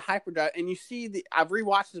puts it in the hyperdrive, and you see I've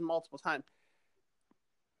rewatched it multiple times.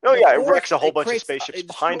 Oh yeah, it wrecks a whole bunch of spaceships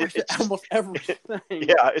behind it. It's almost everything.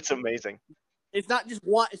 Yeah, it's amazing. It's not just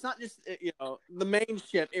one. It's not just the main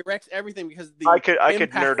ship. It wrecks everything because I could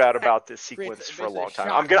nerd out about this sequence for a long time.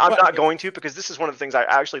 I'm not going to because this is one of the things I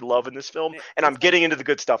actually love in this film, and I'm getting into the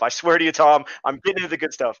good stuff. I swear to you, Tom, I'm getting into the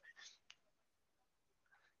good stuff.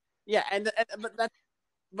 Yeah,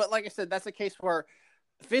 but like I said, that's a case where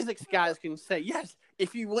physics guys can say yes.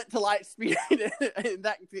 If you went to light speed in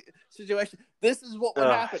that situation, this is what would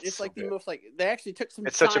happen. It's so like the most like they actually took some.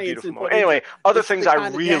 It's such a beautiful moment. Anyway, other things I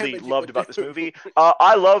really loved about this movie.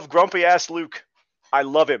 I love grumpy ass Luke. I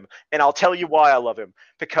love him, and I'll tell you why I love him.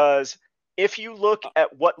 Because if you look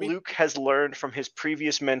at what Luke has learned from his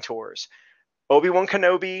previous mentors, Obi-Wan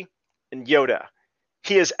Kenobi and Yoda,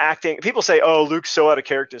 he is acting. People say, "Oh, Luke's so out of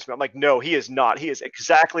character." I'm like, no, he is not. He is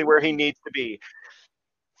exactly where he needs to be.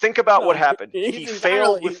 Think about what happened. He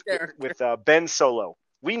failed with Ben Solo.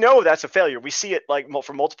 We know that's a failure. We see it like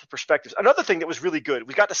from multiple perspectives. Another thing that was really good,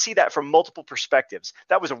 we got to see that from multiple perspectives.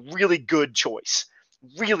 That was a really good choice.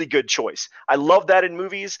 Really good choice. I love that in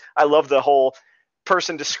movies. I love the whole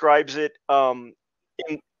person describes it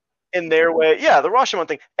in their way. Yeah, the Rashomon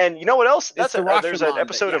thing. And you know what else? There's an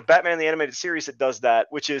episode of Batman the Animated Series that does that,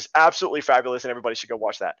 which is absolutely fabulous, and everybody should go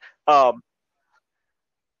watch that.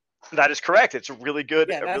 That is correct. It's a really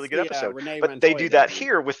good episode. But they do that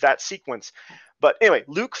here with that sequence. But anyway,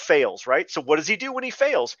 Luke fails, right? So what does he do when he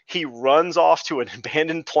fails? He runs off to an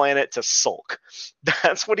abandoned planet to sulk.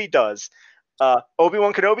 That's what he does.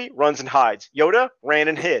 Obi-Wan Kenobi runs and hides. Yoda ran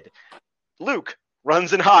and hid. Luke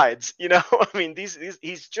runs and hides. I mean,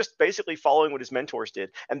 he's just basically following what his mentors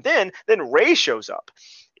did. And then Rey shows up,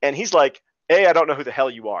 and he's like, "Hey, I don't know who the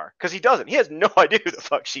hell you are," because he doesn't. He has no idea who the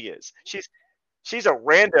fuck she is. She's a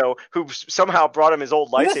rando who somehow brought him his old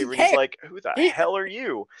Who doesn't lightsaber, and he's care? like, "Who the He, hell are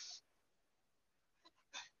you?"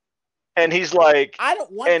 And he's like, I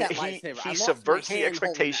don't want and that he lightsaber. I he lost my subverts the hand holding that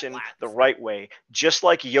expectation the lightsaber. right way, just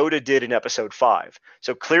like Yoda did in Episode 5.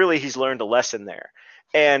 So clearly, he's learned a lesson there.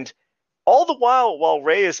 And all the while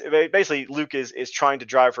Ray is basically Luke is trying to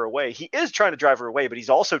drive her away. He is trying to drive her away, but he's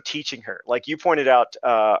also teaching her. Like you pointed out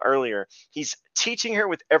earlier, he's teaching her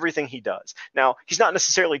with everything he does. Now, he's not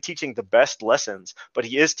necessarily teaching the best lessons, but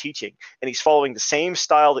he is teaching, and he's following the same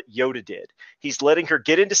style that Yoda did. He's letting her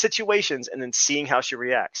get into situations and then seeing how she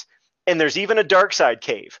reacts. And there's even a dark side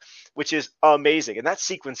cave, which is amazing. And that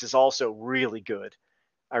sequence is also really good.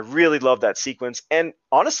 I really love that sequence. And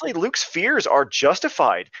honestly, Luke's fears are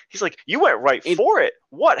justified. He's like, "You went right for it.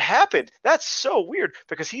 What happened?" That's so weird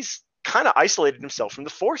because he's kind of isolated himself from the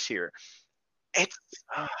Force here. It's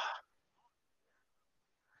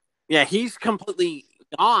Yeah, he's completely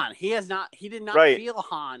gone. He did not right. feel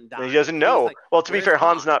Han And he dying. doesn't He was know. like, Well, to be "Where's fair,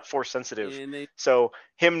 Han?" Han's not Force sensitive. And So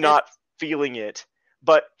him not feeling it,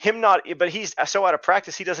 but he's so out of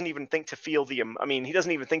practice, he doesn't even think to feel he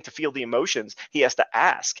doesn't even think to feel the emotions. He has to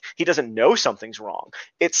ask. He doesn't know something's wrong.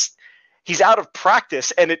 He's out of practice,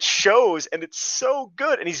 and it shows, and it's so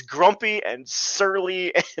good. And he's grumpy and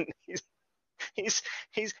surly, and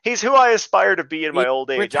he's who I aspire to be in my old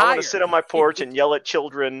age. Retired. I want to sit on my porch and yell at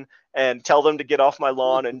children and tell them to get off my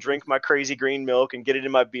lawn and drink my crazy green milk and get it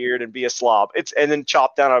in my beard and be a slob. And then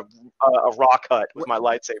chop down a rock hut with my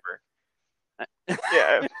lightsaber.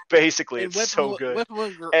 Yeah, basically, it's so good.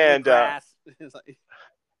 And grass.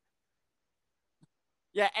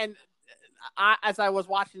 Yeah, and as I was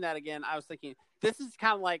watching that again, I was thinking, this is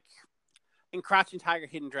kind of like in Crouching Tiger,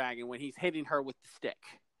 Hidden Dragon when he's hitting her with the stick.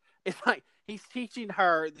 It's like he's teaching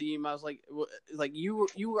her the most like you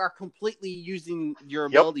are completely using your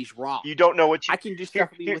abilities wrong. You don't know what I can do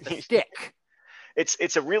stuff with a stick.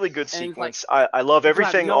 It's a really good sequence. I love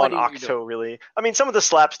everything on Octo, really. I mean, some of the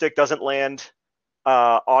slapstick doesn't land,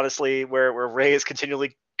 honestly, where Ray is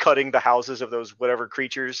continually cutting the houses of those whatever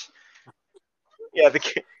creatures. Yeah,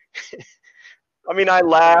 I mean, I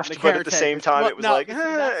laughed, but at the same time, it was you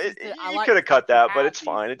could have cut that, but it's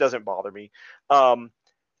fine. It doesn't bother me. The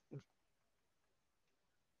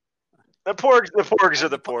porgs are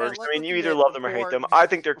the porgs. I mean, you either love them or hate them. I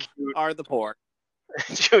think they're cute. Are the porg.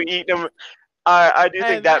 To eat them. I do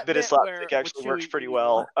think that bit of slapstick actually works pretty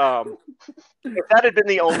well. If that had been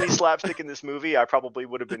the only slapstick in this movie, I probably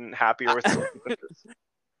would have been happier with it.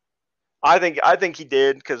 I think he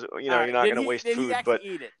did because you're not going to waste food, but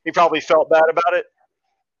he probably felt bad about it.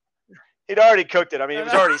 He'd already cooked it. I mean, it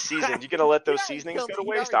was already seasoned. You're going to let those seasonings go to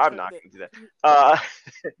waste? I'm not going to do that.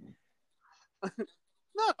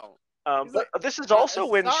 No. But this is also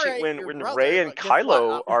when Rey and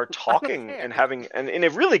Kylo are talking and having in a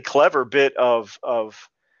really clever bit of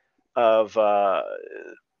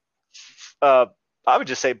I would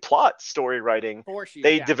just say plot story writing.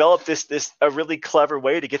 They develop this a really clever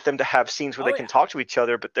way to get them to have scenes where they can talk to each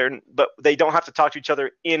other, but they don't have to talk to each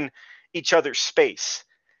other in each other's space.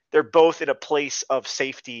 They're both in a place of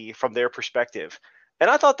safety from their perspective, and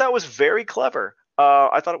I thought that was very clever.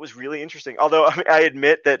 I thought it was really interesting. Although I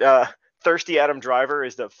admit that Thirsty Adam Driver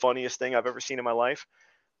is the funniest thing I've ever seen in my life.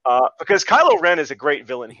 Because Kylo Ren is a great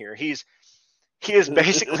villain here. He is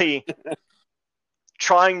basically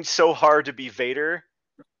trying so hard to be Vader,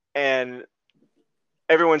 and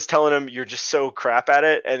everyone's telling him you're just so crap at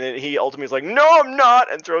it, and then he ultimately is like, "No, I'm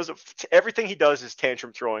not," and throws everything he does is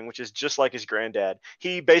tantrum throwing, which is just like his granddad.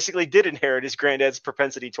 He basically did inherit his granddad's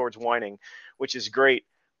propensity towards whining, which is great.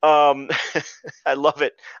 I love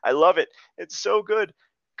it. It's so good.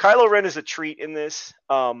 Kylo Ren is a treat in this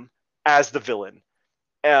as the villain.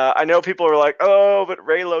 I know people are like, "Oh, but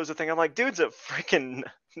Reylo's a thing." I'm like, dude's a freaking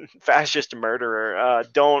fascist murderer.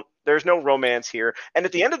 There's no romance here. And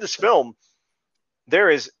at the end of this film,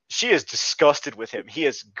 she is disgusted with him. He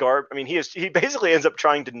basically ends up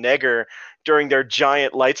trying to neg her during their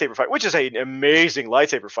giant lightsaber fight, which is an amazing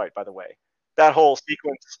lightsaber fight, by the way. That whole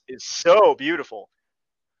sequence is so beautiful.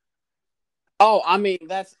 Oh, I mean,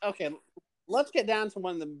 that's okay. Let's get down to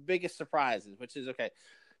one of the biggest surprises, which is okay.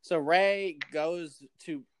 So Rey goes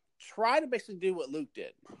to try to basically do what Luke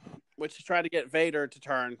did, which is try to get Vader to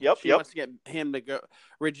turn. She wants to get him to go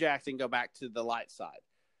reject and go back to the light side.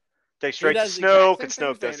 Take straight to Snoke, and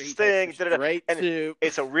Snoke does his thing.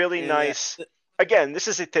 It's a really nice. Again, this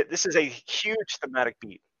is a huge thematic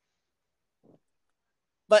beat.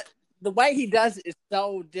 But the way he does it is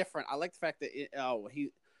so different. I like the fact that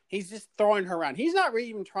he's just throwing her around. He's not really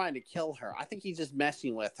even trying to kill her. I think he's just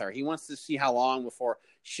messing with her. He wants to see how long before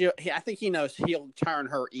I think he knows he'll turn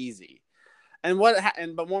her easy.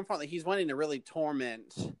 but more importantly, he's wanting to really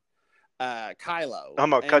torment Kylo.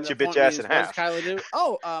 I'm gonna And cut the your bitch point ass is, in what does half. Kylo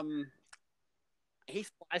do? He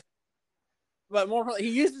slices. But more importantly,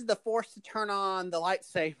 he uses the Force to turn on the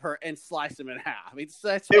lightsaber and slice him in half.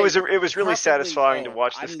 It was really satisfying to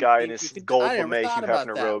watch I this didn't guy in think his you could. gold I never lame thought Hugh Hefner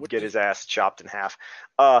about that. robe Which get is, his ass chopped in half.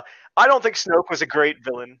 I don't think Snoke was a great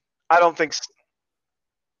villain. I don't think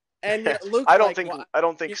and yet I Luke's don't like, think well, I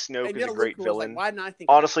don't think Snoke and is yet a Luke great was like, villain. why didn't I think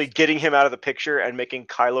of Honestly, this? getting him out of the picture and making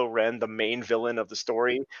Kylo Ren the main villain of the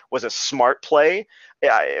story was a smart play.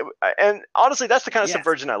 And honestly, that's the kind of Yes.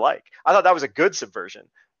 subversion I like. I thought that was a good subversion.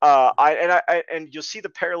 And you'll see the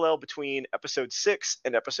parallel between Episode 6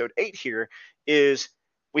 and Episode 8 here is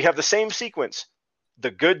we have the same sequence.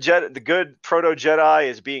 The good proto Jedi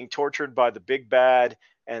is being tortured by the big bad,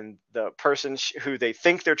 and the person who they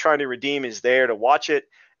think they're trying to redeem is there to watch it.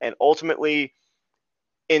 And ultimately,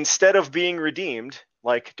 instead of being redeemed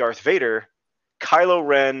like Darth Vader, Kylo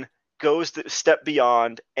Ren goes the step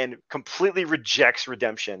beyond and completely rejects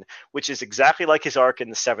redemption, which is exactly like his arc in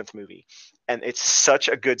the 7th movie. And it's such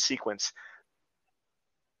a good sequence.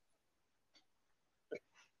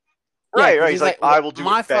 Yeah, Right. He's like, I will do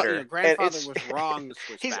it better. Grandfather was wrong to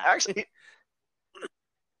switch he's back. actually.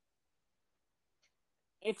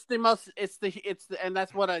 And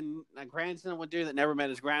that's what a grandson would do that never met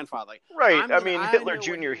his grandfather. Like, right. Hitler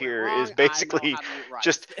Jr. here is basically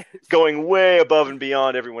just going way above and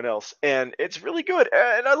beyond everyone else. And it's really good.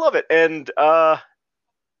 And I love it. And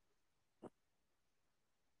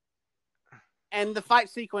the fight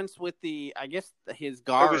sequence with his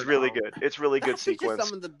guard. It was really good. It's really good sequence. Just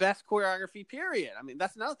some of the best choreography, period. I mean,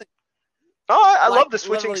 that's another thing. Oh, I love the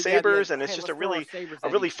switching sabers, and it's just a really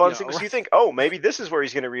fun sequence. You think, oh, maybe this is where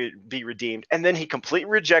he's going to be redeemed, and then he completely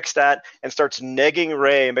rejects that and starts negging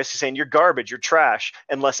Rey and basically saying, "You're garbage, you're trash,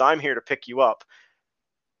 unless I'm here to pick you up."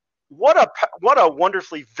 What a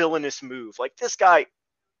wonderfully villainous move! Like this guy,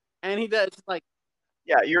 and he does like,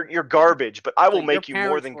 yeah, you're garbage, but I will make you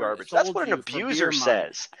more than garbage. That's what an abuser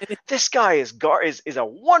says. This guy is a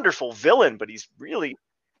wonderful villain, but he's really.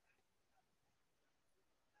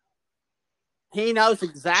 He knows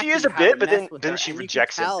exactly. She is a bit, but then she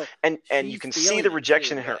rejects him, and you can see the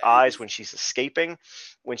rejection in her eyes when she's escaping,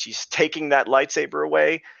 when she's taking that lightsaber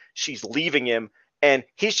away. She's leaving him, and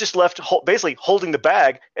he's just left basically holding the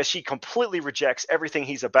bag as she completely rejects everything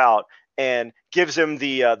he's about and gives him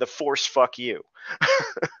the Force fuck you.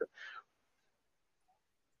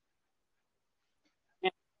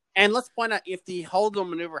 And let's point out, if the hold-on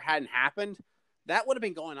maneuver hadn't happened, that would have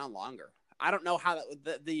been going on longer. I don't know how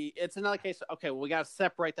it's another case. Okay, well, we got to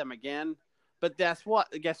separate them again, but guess what?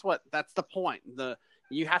 That's the point.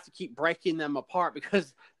 You have to keep breaking them apart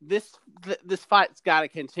because this fight's got to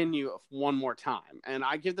continue one more time. And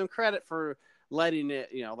I give them credit for letting it.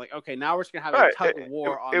 Okay, now we're just gonna have a tug of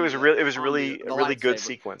war. It was a really good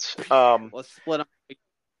sequence. Let's split them.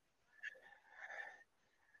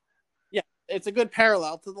 It's a good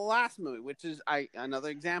parallel to the last movie, which is another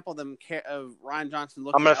example of Rian Johnson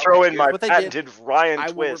looking. I'm going to throw in my patented Ryan twist.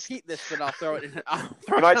 I will repeat this, but I'll throw it in.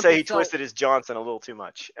 You might say he twisted his Johnson a little too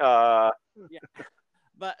much. Yeah.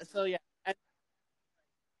 But so yeah.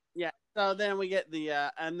 So then we get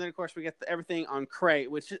and then of course we get everything on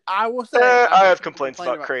Crate, which I will say I have complaints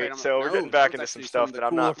about Crate, so we're getting back into some stuff that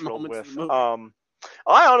I'm not thrilled with. I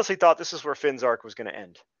honestly thought this is where Finn's arc was going to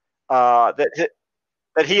end. That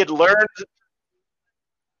he had learned.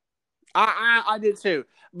 I did too,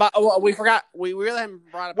 but we forgot. We really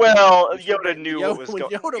haven't brought up. Well, Yoda knew what was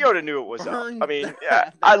going. Yoda knew it was up. I mean,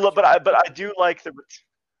 yeah, but I do like the.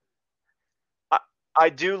 I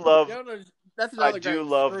do love. I do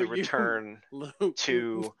love the return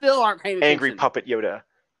to angry puppet Yoda.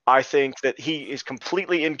 I think that he is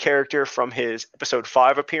completely in character from his Episode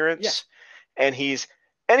 5 appearance, and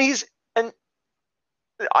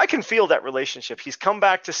I can feel that relationship. He's come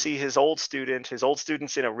back to see his old student. His old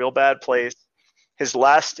student's in a real bad place. His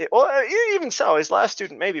last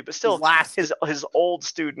student maybe, but still his old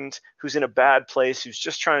student who's in a bad place, who's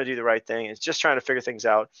just trying to do the right thing, is just trying to figure things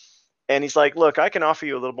out. And he's like, look, I can offer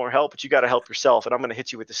you a little more help, but you got to help yourself, and I'm going to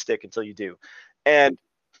hit you with the stick until you do. And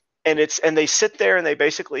they sit there and they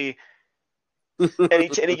basically and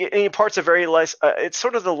he imparts a very it's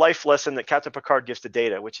sort of the life lesson that Captain Picard gives to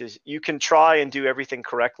Data, which is you can try and do everything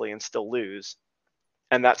correctly and still lose,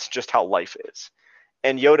 and that's just how life is.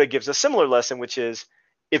 And Yoda gives a similar lesson, which is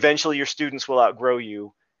eventually your students will outgrow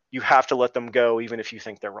you. You have to let them go even if you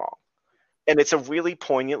think they're wrong. And it's a really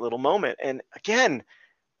poignant little moment. And again,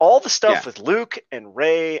 all the stuff with Luke and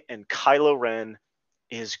Rey and Kylo Ren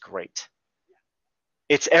is great.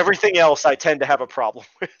 It's everything else I tend to have a problem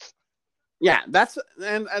with. Yeah,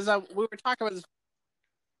 and we were talking about this.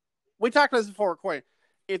 We talked about this before recording.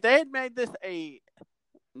 If they had made this a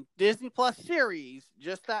Disney Plus series,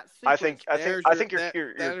 just that sequence, I think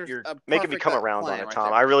there's you're a making me perfect come around on plan it, right Tom.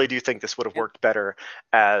 there. I really do think this would have worked better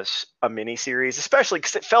as a mini series, especially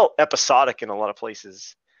because it felt episodic in a lot of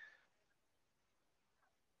places.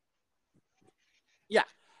 Yeah,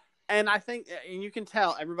 and I think, and you can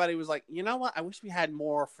tell everybody was like, you know what? I wish we had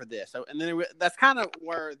more for this. So, and then that's kind of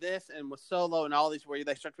where this and with Solo and all these where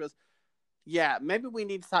they start to go, yeah, maybe we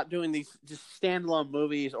need to stop doing these just standalone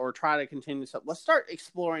movies or try to continue stuff. Let's start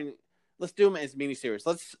exploring. Let's do them as miniseries.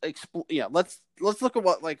 Let's explore. Yeah, let's look at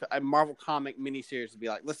what like a Marvel comic miniseries would be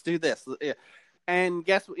like. Let's do this. Yeah. And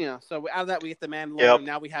guess what? So out of that we get the Mandalorian. Yep. And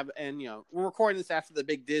now we have, and we're recording this after the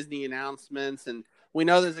big Disney announcements, and we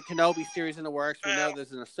know there's a Kenobi series in the works. We know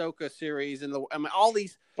there's an Ahsoka series in the. I mean, all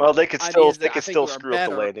these. Well, they could still are screw up the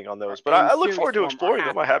better landing on those, but in I look series forward to form are exploring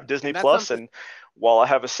them. I happening, have Disney and that's Plus, something. and while I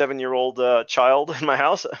have a 7-year-old child in my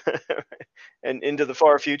house, and into the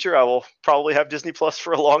far future, I will probably have Disney Plus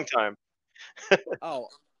for a long time. Oh,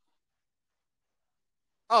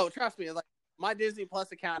 trust me, like my Disney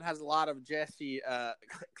Plus account has a lot of Jesse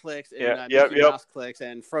clicks and Mickey Yep. Mouse clicks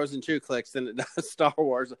and Frozen 2 clicks than it does Star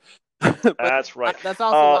Wars. But That's right. that's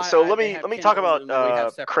also why So they have let me talk Kindles about and we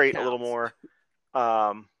have separate Crate a little accounts. more.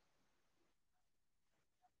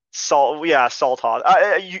 Salt Hoth.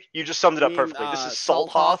 You just summed it up perfectly. This is Salt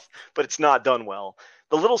Hoth, but it's not done well.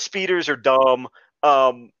 The little speeders are dumb.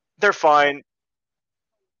 They're fine.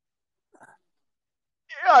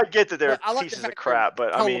 Yeah, I get that they're pieces of crap,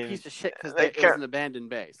 but I mean, piece of shit because they it was can't. an abandoned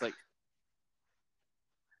base. Like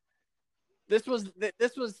this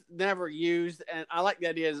was never used, and I like the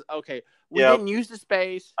idea. Is okay, we didn't use the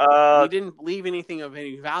space. We didn't leave anything of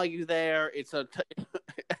any value there. It's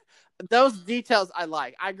those details I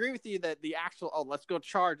like. I agree with you that the actual let's go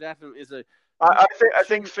charge at him is a. I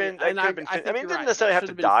think Finn. That could have been Finn. I mean, he didn't necessarily have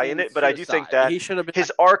to die in it, but I do think that he should have been.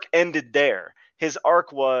 His arc ended there. His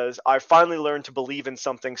arc was, I finally learned to believe in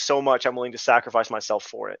something so much I'm willing to sacrifice myself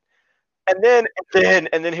for it. And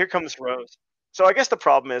then here comes Rose. So I guess the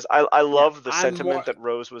problem is I love the sentiment that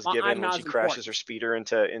Rose was given when she crashes her speeder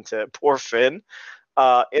into poor Finn,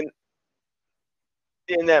 in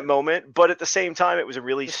that moment. But at the same time, it was a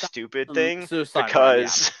really stupid thing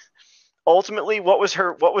because ultimately, what was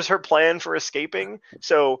her plan for escaping?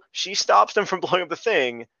 So she stops them from blowing up the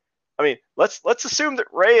thing. I mean, let's assume that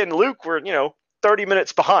Rey and Luke were 30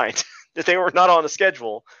 minutes behind, that they were not on the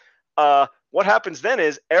schedule. What happens then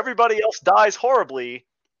is everybody else dies horribly,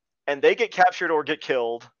 and they get captured or get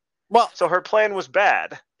killed. Well, so her plan was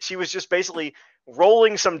bad. She was just basically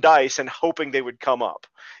rolling some dice and hoping they would come up.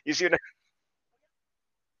 You see what I mean?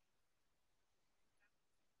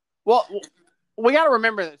 Well, we got to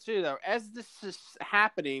remember that too, though. As this is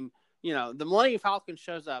happening, the Millennium Falcon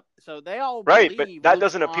shows up, so they all right, but that Luke's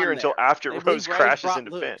doesn't appear until after Rose crashes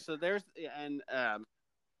into Finn. So there's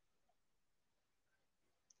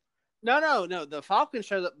No. The Falcon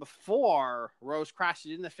shows up before Rose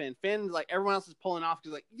crashes into Finn. Finn's like everyone else is pulling off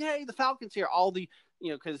because like, yay, the Falcon's here. All the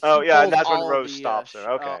because and that's when Rose stops her.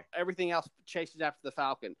 Okay, everything else chases after the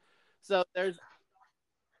Falcon. So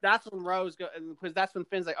that's when Rose goes, because that's when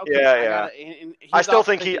Finn's like, okay, I still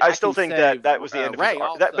think that was the end of his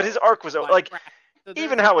arc. But his arc was like,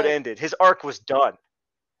 even how it ended, his arc was done.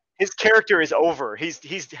 His character is over.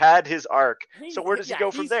 He's had his arc. So where does he go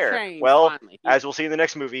from there? Well, as we'll see in the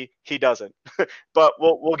next movie, he doesn't. But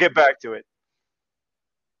we'll get back to it.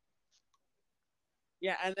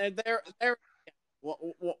 Yeah, and they're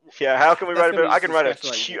how can we write a better? I can write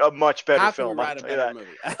a much better film. I'll tell you that.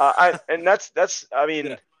 I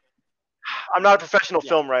mean, I'm not a professional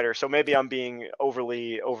film writer, so maybe I'm being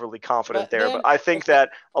overly confident there. But I think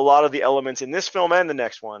that a lot of the elements in this film and the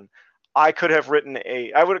next one, I could have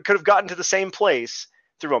gotten to the same place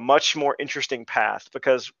through a much more interesting path,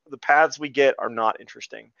 because the paths we get are not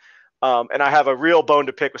interesting. And I have a real bone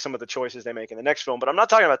to pick with some of the choices they make in the next film, but I'm not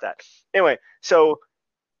talking about that. Anyway, so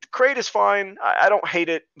Crate is fine. I don't hate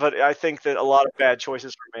it, but I think that a lot of bad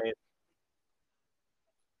choices were made.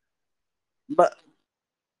 But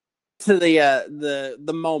to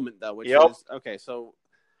the moment though, which is okay. So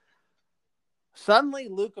suddenly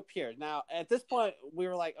Luke appears. Now at this point, we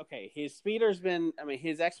were like, okay, his speeder's been. I mean,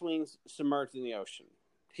 his X-wings submerged in the ocetion.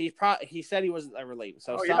 He said he wasn't ever leaving.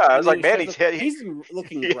 So I was like, man, he's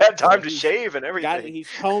looking. He had time to shave and everything.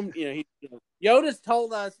 He's home. Yoda's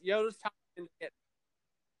told us.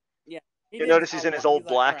 You notice he's in his old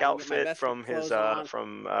black outfit from his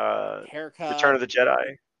haircut. Return of the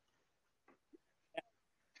Jedi.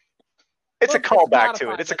 It's a callback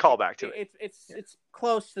to it. It's a callback to it. It's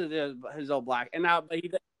close to his old black, and now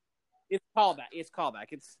It's callback. It's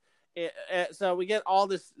callback. So we get all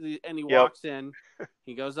this, and he Yep. walks in.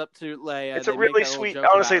 He goes up to Leia. It's they a make really that little sweet. joke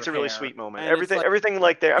Honestly, about it's a her really hair, sweet moment. and it's Everything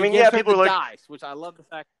like there. I he mean, gives yeah, her people the are like. dice, which I love the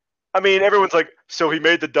fact. I mean, everyone's like, so he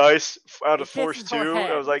made the dice out He of Force kisses her 2? I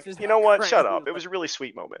head, was like, which is you know what? great. Shut up. It was a really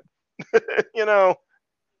sweet moment. You know?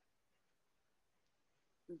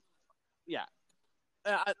 Yeah.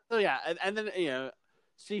 So yeah, and then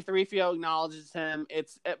C-3PO acknowledges him.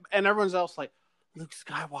 And everyone's else like, Luke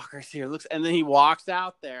Skywalker's here. And then he walks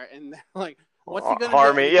out there, and they're like, what's he gonna do?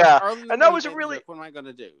 Harmy, And yeah. early in the And that movie, was a really. like, what am I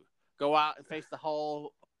gonna do? Go out and face the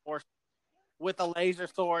whole Force with a laser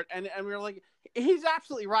sword? And we were like, he's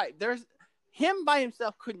absolutely right. Him by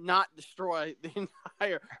himself could not destroy the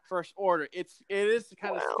entire First Order. It is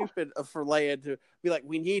kind of stupid for Leia to be like,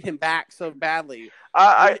 we need him back so badly.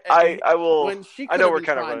 I will. When she I know could we're have been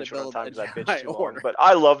kind of trying running to short on build time a because I bitched Jedi too long, order. but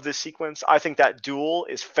I love this sequence. I think that duel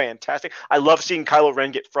is fantastic. I love seeing Kylo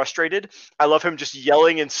Ren get frustrated. I love him just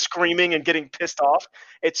yelling and screaming and getting pissed off.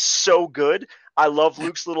 It's so good. I love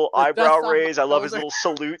Luke's little eyebrow raise. I love his little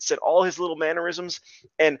salutes and all his little mannerisms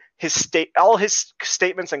and all his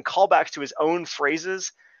statements and callbacks to his own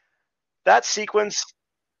phrases. That sequence,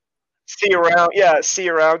 see you around, kid. See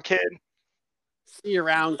you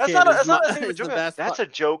around, That's kid. not a thing of a Is the joke. best. That's a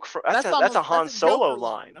joke. That's almost, a Han that's a Solo Joker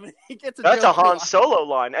line. I mean, he gets a That's a Joker Han line. Solo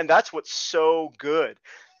line, and that's what's so good.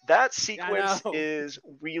 That sequence I know. is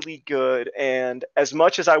really good, and as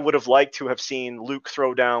much as I would have liked to have seen Luke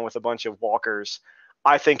throw down with a bunch of walkers,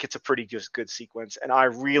 I think it's a pretty good sequence, and I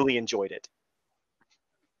really enjoyed it.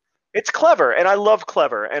 It's clever, and I love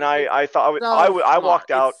clever, and I thought I walked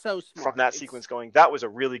out It's so smart. from that sequence going, that was a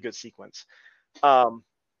really good sequence. Um,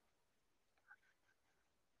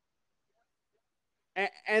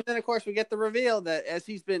 and then, of course, we get the reveal that as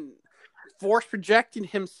he's been force projecting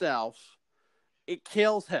himself, it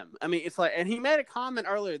kills him. I mean, it's like, and he made a comment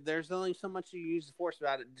earlier. There's only so much you use the force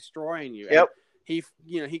about it destroying you. Yep. And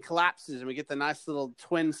he collapses, and we get the nice little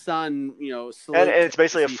twin sun, salute. And it's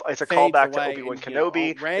basically it's a callback to Obi-Wan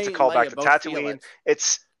Kenobi. It's a callback to Tatooine.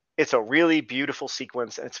 It's a really beautiful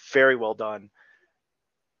sequence, and it's very well done.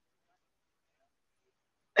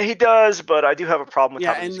 He does, but I do have a problem with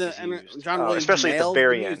how the music is used, especially at the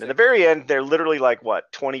very end. At the very end, they're literally like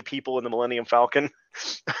 20 people in the Millennium Falcon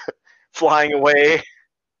flying away.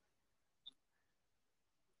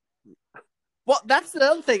 Well, that's the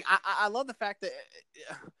other thing. I love the fact that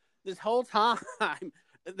this whole time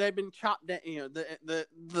they've been chopped down.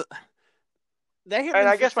 They have. And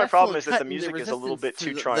I guess my problem is that the music is a little bit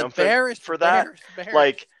too triumphant for that.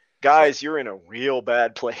 Like, guys, you're in a real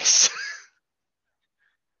bad place.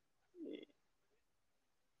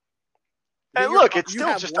 And look, it's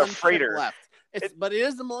still just a freighter. But it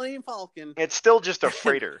is the Millennium Falcon. It's still just a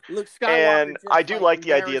freighter. Luke Skywalker, and I do like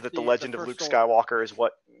the idea that the legend of Luke Skywalker is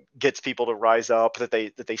what gets people to rise up, that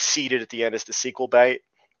they seeded at the end as the sequel bait.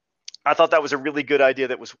 I thought that was a really good idea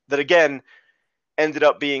that again ended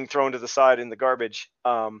up being thrown to the side in the garbage.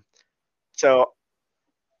 So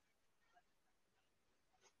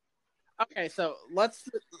okay, so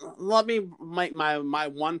let me make my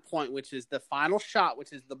one point, which is the final shot,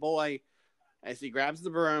 which is the boy as he grabs the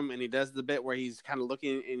broom and he does the bit where he's kind of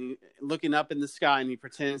looking up in the sky and he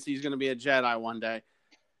pretends he's going to be a Jedi one day.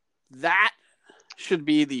 That should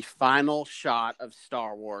be the final shot of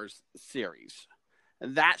Star Wars series.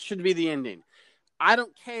 That should be the ending. I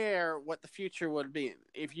don't care what the future would be.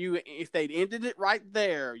 If they'd ended it right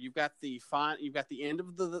there, you've got the end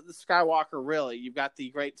of the Skywalker. Really, you've got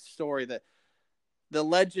the great story that the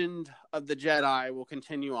legend of the Jedi will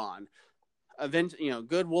continue on.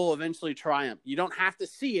 Good will eventually triumph. You don't have to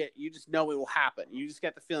see it; you just know it will happen. You just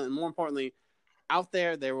get the feeling. And more importantly, out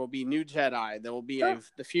there will be new Jedi. There will be there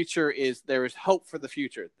is hope for the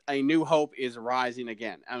future. A new hope is rising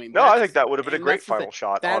again. I mean, I think that would have been a great final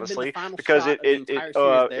shot, honestly, because it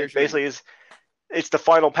basically is. It's the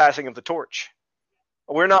final passing of the torch.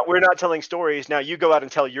 We're not telling stories now. You go out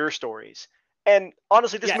and tell your stories. And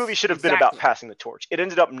honestly, this movie should have been about passing the torch. It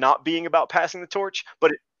ended up not being about passing the torch,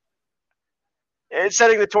 but it's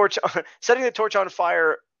setting the torch on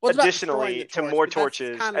fire. Additionally to more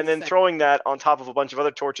torches, and then throwing that on top of a bunch of other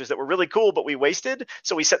torches that were really cool, but we wasted.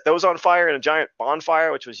 So we set those on fire in a giant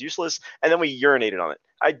bonfire, which was useless, and then we urinated on it.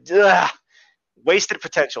 Wasted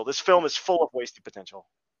potential. This film is full of wasted potential.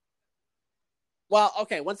 Well,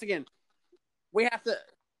 okay. Once again, that's the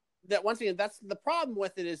problem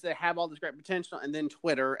with it is they have all this great potential, and then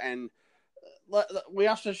Twitter and. We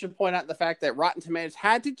also should point out the fact that Rotten Tomatoes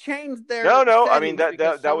had to change their. No. I mean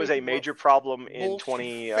that was a major problem in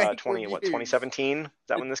 2017. Is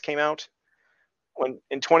that when this came out?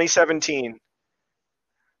 In 2017.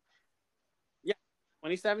 Yeah,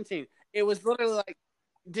 2017. it was literally like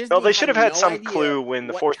Well, Disney they should had have had no some idea clue when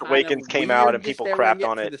The what Force kind of Awakens came out and weirdness people they were going to crapped get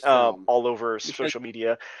on for it this film. all over Because social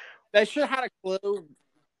media. they should have had a clue.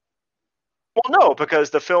 Well, no, because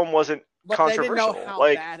the film wasn't But they didn't know controversial. how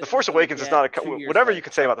Like, bad The it was Force going to Awakens is get not 2 years whatever you later.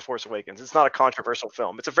 can say about The Force Awakens. It's not a controversial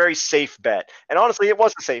film. It's a very safe bet, and honestly, it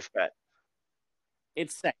was a safe bet.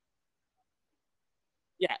 It's safe.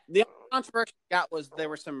 Yeah, the only controversy I got was there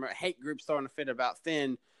were some hate groups throwing a fit about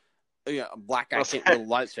Finn. Black guy can't wield a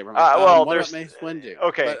lightsaber. I'm like, well, what there's Mace Windu do?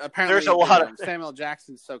 okay. But apparently, There's a lot of Samuel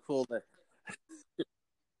Jackson's so cool that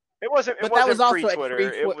it wasn't. It but that was wasn't also pre-Twitter.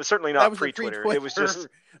 It was certainly that not was a pre-Twitter. It was just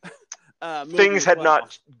movie things as had well.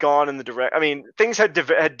 not gone in the direct. I mean, things had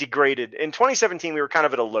degraded. In 2017, we were kind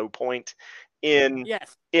of at a low point in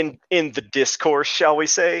Yes. in the discourse, shall we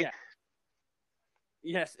say? Yeah.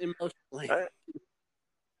 Yes, emotionally.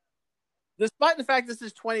 Despite the fact this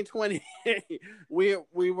is 2020, we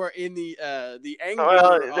were in the anger.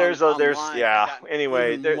 Well, there's online yeah.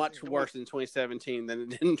 Anyway, much worse in 2017 than it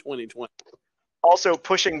did in 2020. Also,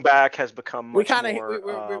 pushing back has become much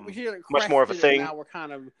more of a thing. Now we're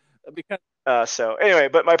kind of because. So anyway,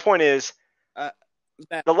 but my point is,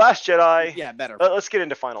 The Last Jedi. Yeah, better. Let's get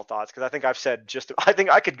into final thoughts because I think I've said I think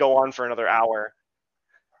I could go on for another hour.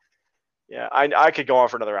 Yeah, I could go on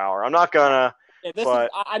for another hour. I'm not gonna. Yeah, but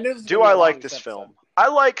I knew this do I like this film? I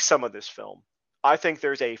like some of this film. I think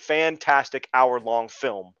there's a fantastic hour-long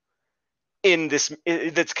film in this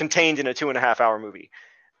that's contained in a 2.5-hour movie.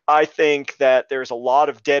 I think that there's a lot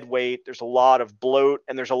of dead weight, there's a lot of bloat,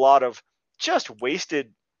 and there's a lot of just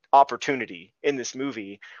wasted opportunity in this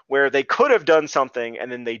movie where they could have done something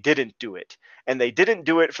and then they didn't do it. And they didn't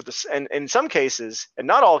do it for this. And in some cases, and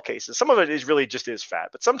not all cases, some of it is really just is fat,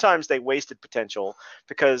 but sometimes they wasted potential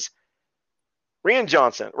because Rian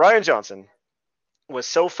Johnson was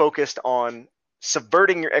so focused on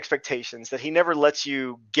subverting your expectations that he never lets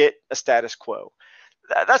you get a status quo.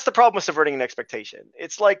 That's the problem with subverting an expectation.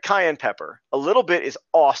 It's like cayenne pepper. A little bit is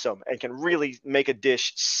awesome and can really make a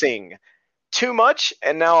dish sing. Too much,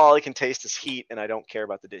 and now all I can taste is heat, and I don't care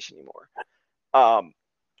about the dish anymore.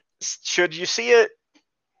 Should you see it?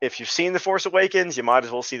 If you've seen The Force Awakens, you might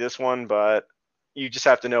as well see this one, but you just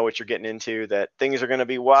have to know what you're getting into, that things are going to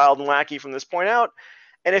be wild and wacky from this point out.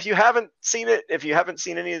 And if you haven't seen it, if you haven't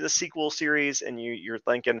seen any of the sequel series and you're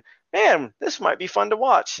thinking, man, this might be fun to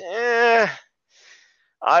watch,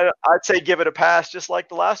 I'd say give it a pass just like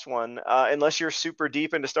the last one. Unless you're super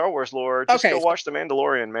deep into Star Wars lore, just go watch The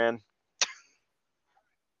Mandalorian, man.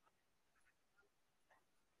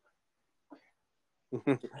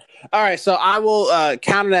 All right, so I will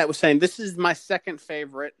counter that with saying this is my second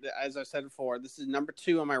favorite. As I said before, this is number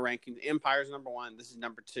 2 on my ranking. Empire's number 1. This is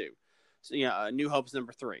number 2. So New Hope's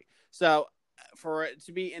number 3. So for it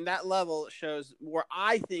to be in that level shows where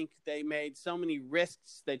I think they made so many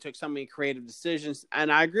risks. They took so many creative decisions,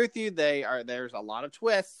 and I agree with you. There's a lot of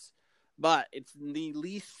twists, but it's the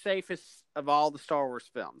least safest of all the Star Wars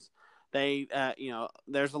films. They,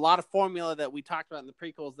 there's a lot of formula that we talked about in the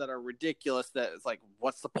prequels that are ridiculous. That it's like,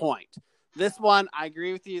 what's the point? This one, I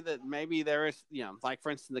agree with you that maybe there is, like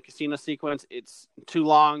for instance, the casino sequence, it's too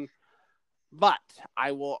long. But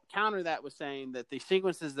I will counter that with saying that the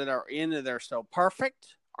sequences that are in it are so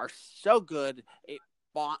perfect, are so good, it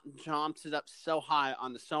jumps it up so high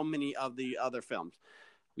on so many of the other films.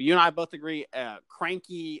 You and I both agree,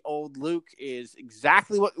 cranky old Luke is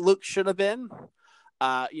exactly what Luke should have been.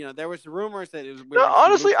 There was rumors that it was.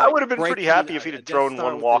 Honestly, I would have been pretty happy if he'd have thrown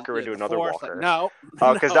one walker into another walker. No,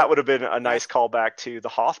 because that would have been a nice callback to the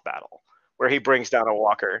Hoth battle, where he brings down a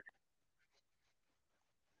walker.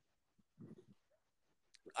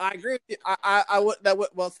 I agree with you. I would that would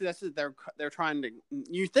well see that's it. They're trying to.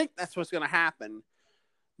 You think that's what's going to happen,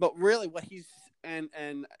 but really, what he's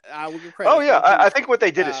and I would give credit. Oh yeah, I think what they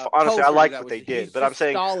did is honestly I liked what they did, but I'm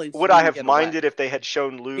saying would I have minded if they had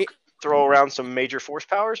shown Luke throw around some major force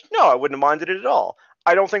powers? No, I wouldn't have minded it at all.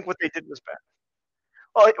 I don't think what they did was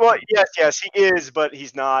bad. Well, yes, he is, but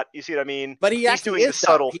he's not. You see what I mean? But he's doing the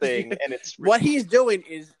subtle thing, and it's what he's doing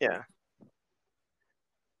is yeah.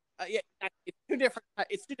 It's two different.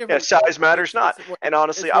 It's two different. Yeah, size matters not. And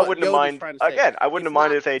honestly, I wouldn't have minded. Again, I wouldn't have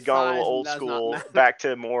minded if they had gone a little old school, back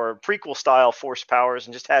to more prequel style force powers,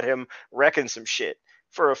 and just had him wrecking some shit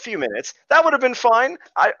for a few minutes. That would have been fine.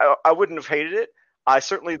 I wouldn't have hated it. I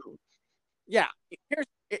certainly. Yeah.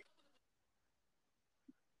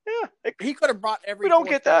 He could have brought every. We don't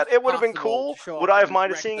get that. It would have been cool. Would I have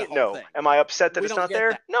minded seeing it? No. Am I upset that it's not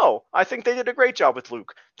there? No. I think they did a great job with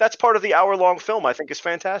Luke. That's part of the hour-long film. I think is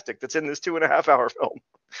fantastic. That's in this 2.5-hour film.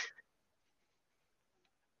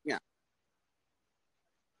 Yeah.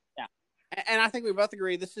 And I think we both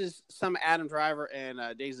agree this is some Adam Driver and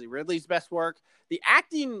Daisy Ridley's best work. The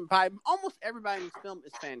acting by almost everybody in this film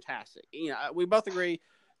is fantastic. We both agree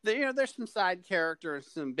that there's some side character and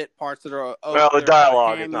some bit parts that are well, the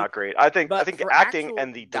dialogue is hammy. not great. I think acting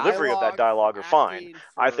and the delivery of that dialogue are fine.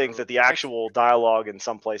 I think that the actual dialogue in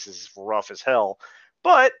some places is rough as hell,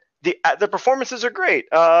 but the performances are great.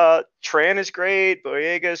 Tran is great,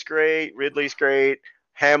 Boyega is great, Ridley's great,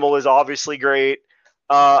 Hamill is obviously great.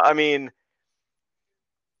 I mean,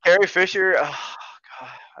 Carrie Fisher. Oh, God,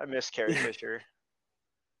 I miss Carrie Fisher.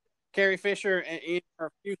 Carrie Fisher and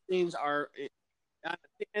her few scenes are,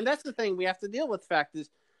 and that's the thing we have to deal with. The fact is,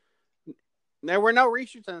 there were no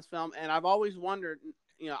reshoots on this film, and I've always wondered.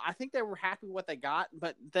 I think they were happy with what they got,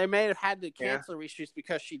 but they may have had to cancel reshoots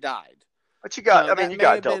because she died. But you got, you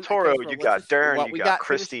got Del Toro, you got Dern, you got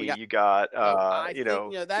Christie, you got,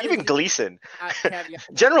 even Gleason.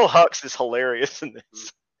 General Hux is hilarious in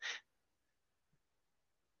this.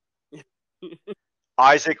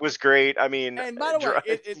 Isaac was great. I mean, and by the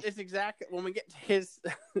way, it's exactly when we get to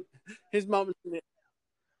his moments.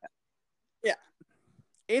 Yeah,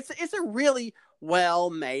 it's a really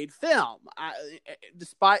well-made film.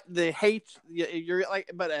 Despite the hate, you're like,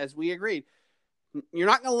 but as we agreed, you're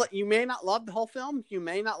not gonna. You may not love the whole film. You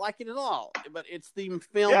may not like it at all. But it's the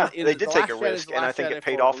film. Yeah, they did take a risk, and I think it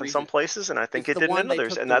paid off in some places, and I think it did in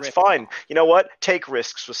others, and that's fine. You know what? Take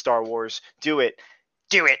risks with Star Wars. Do it.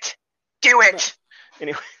 Do it. Do it.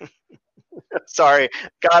 Anyway, sorry.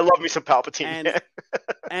 God, I love me some Palpatine.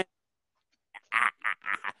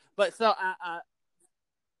 But so,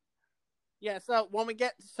 yeah. So when we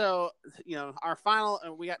get our final,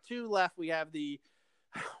 we got two left. We have the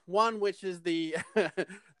one, which is the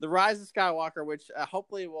the Rise of Skywalker, which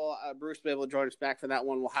hopefully will Bruce be able to join us back for that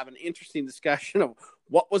one. We'll have an interesting discussion of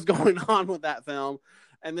what was going on with that film.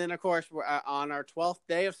 And then, of course, we're on our 12th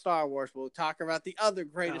day of Star Wars, we'll talk about the other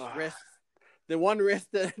greatest risks. The one risk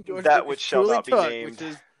that George which shall not be named. Which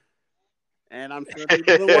is, and I'm sure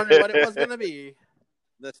people were wondering what it was going to be.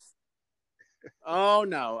 Oh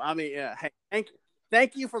no! I mean, hey,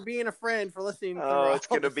 thank you for being a friend, for listening. Oh, it's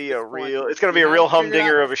going to be a real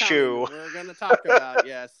humdinger of a shoe. We're going to talk about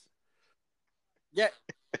yes. Yeah,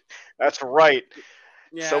 that's right.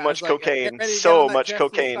 Yeah, so much cocaine. So much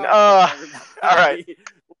cocaine. All right.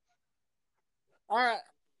 All right.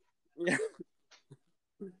 Yeah.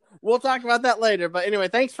 We'll talk about that later. But anyway,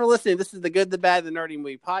 thanks for listening. This is the Good, the Bad, the Nerdy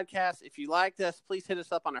Movie Podcast. If you liked us, please hit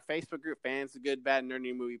us up on our Facebook group, Fans, the Good, Bad,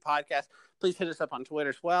 Nerdy Movie Podcast. Please hit us up on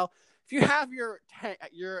Twitter as well. If you have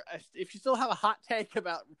if you still have a hot take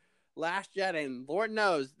about Last Jedi, and Lord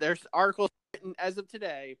knows there's articles written as of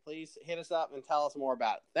today, please hit us up and tell us more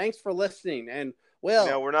about it. Thanks for listening. And Will.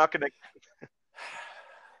 No, we're not going to.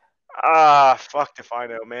 Fuck if I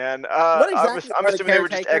know, man. Exactly I'm assuming they were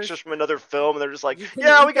just extras from another film, and they're just like,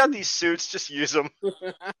 we got these suits, just use them.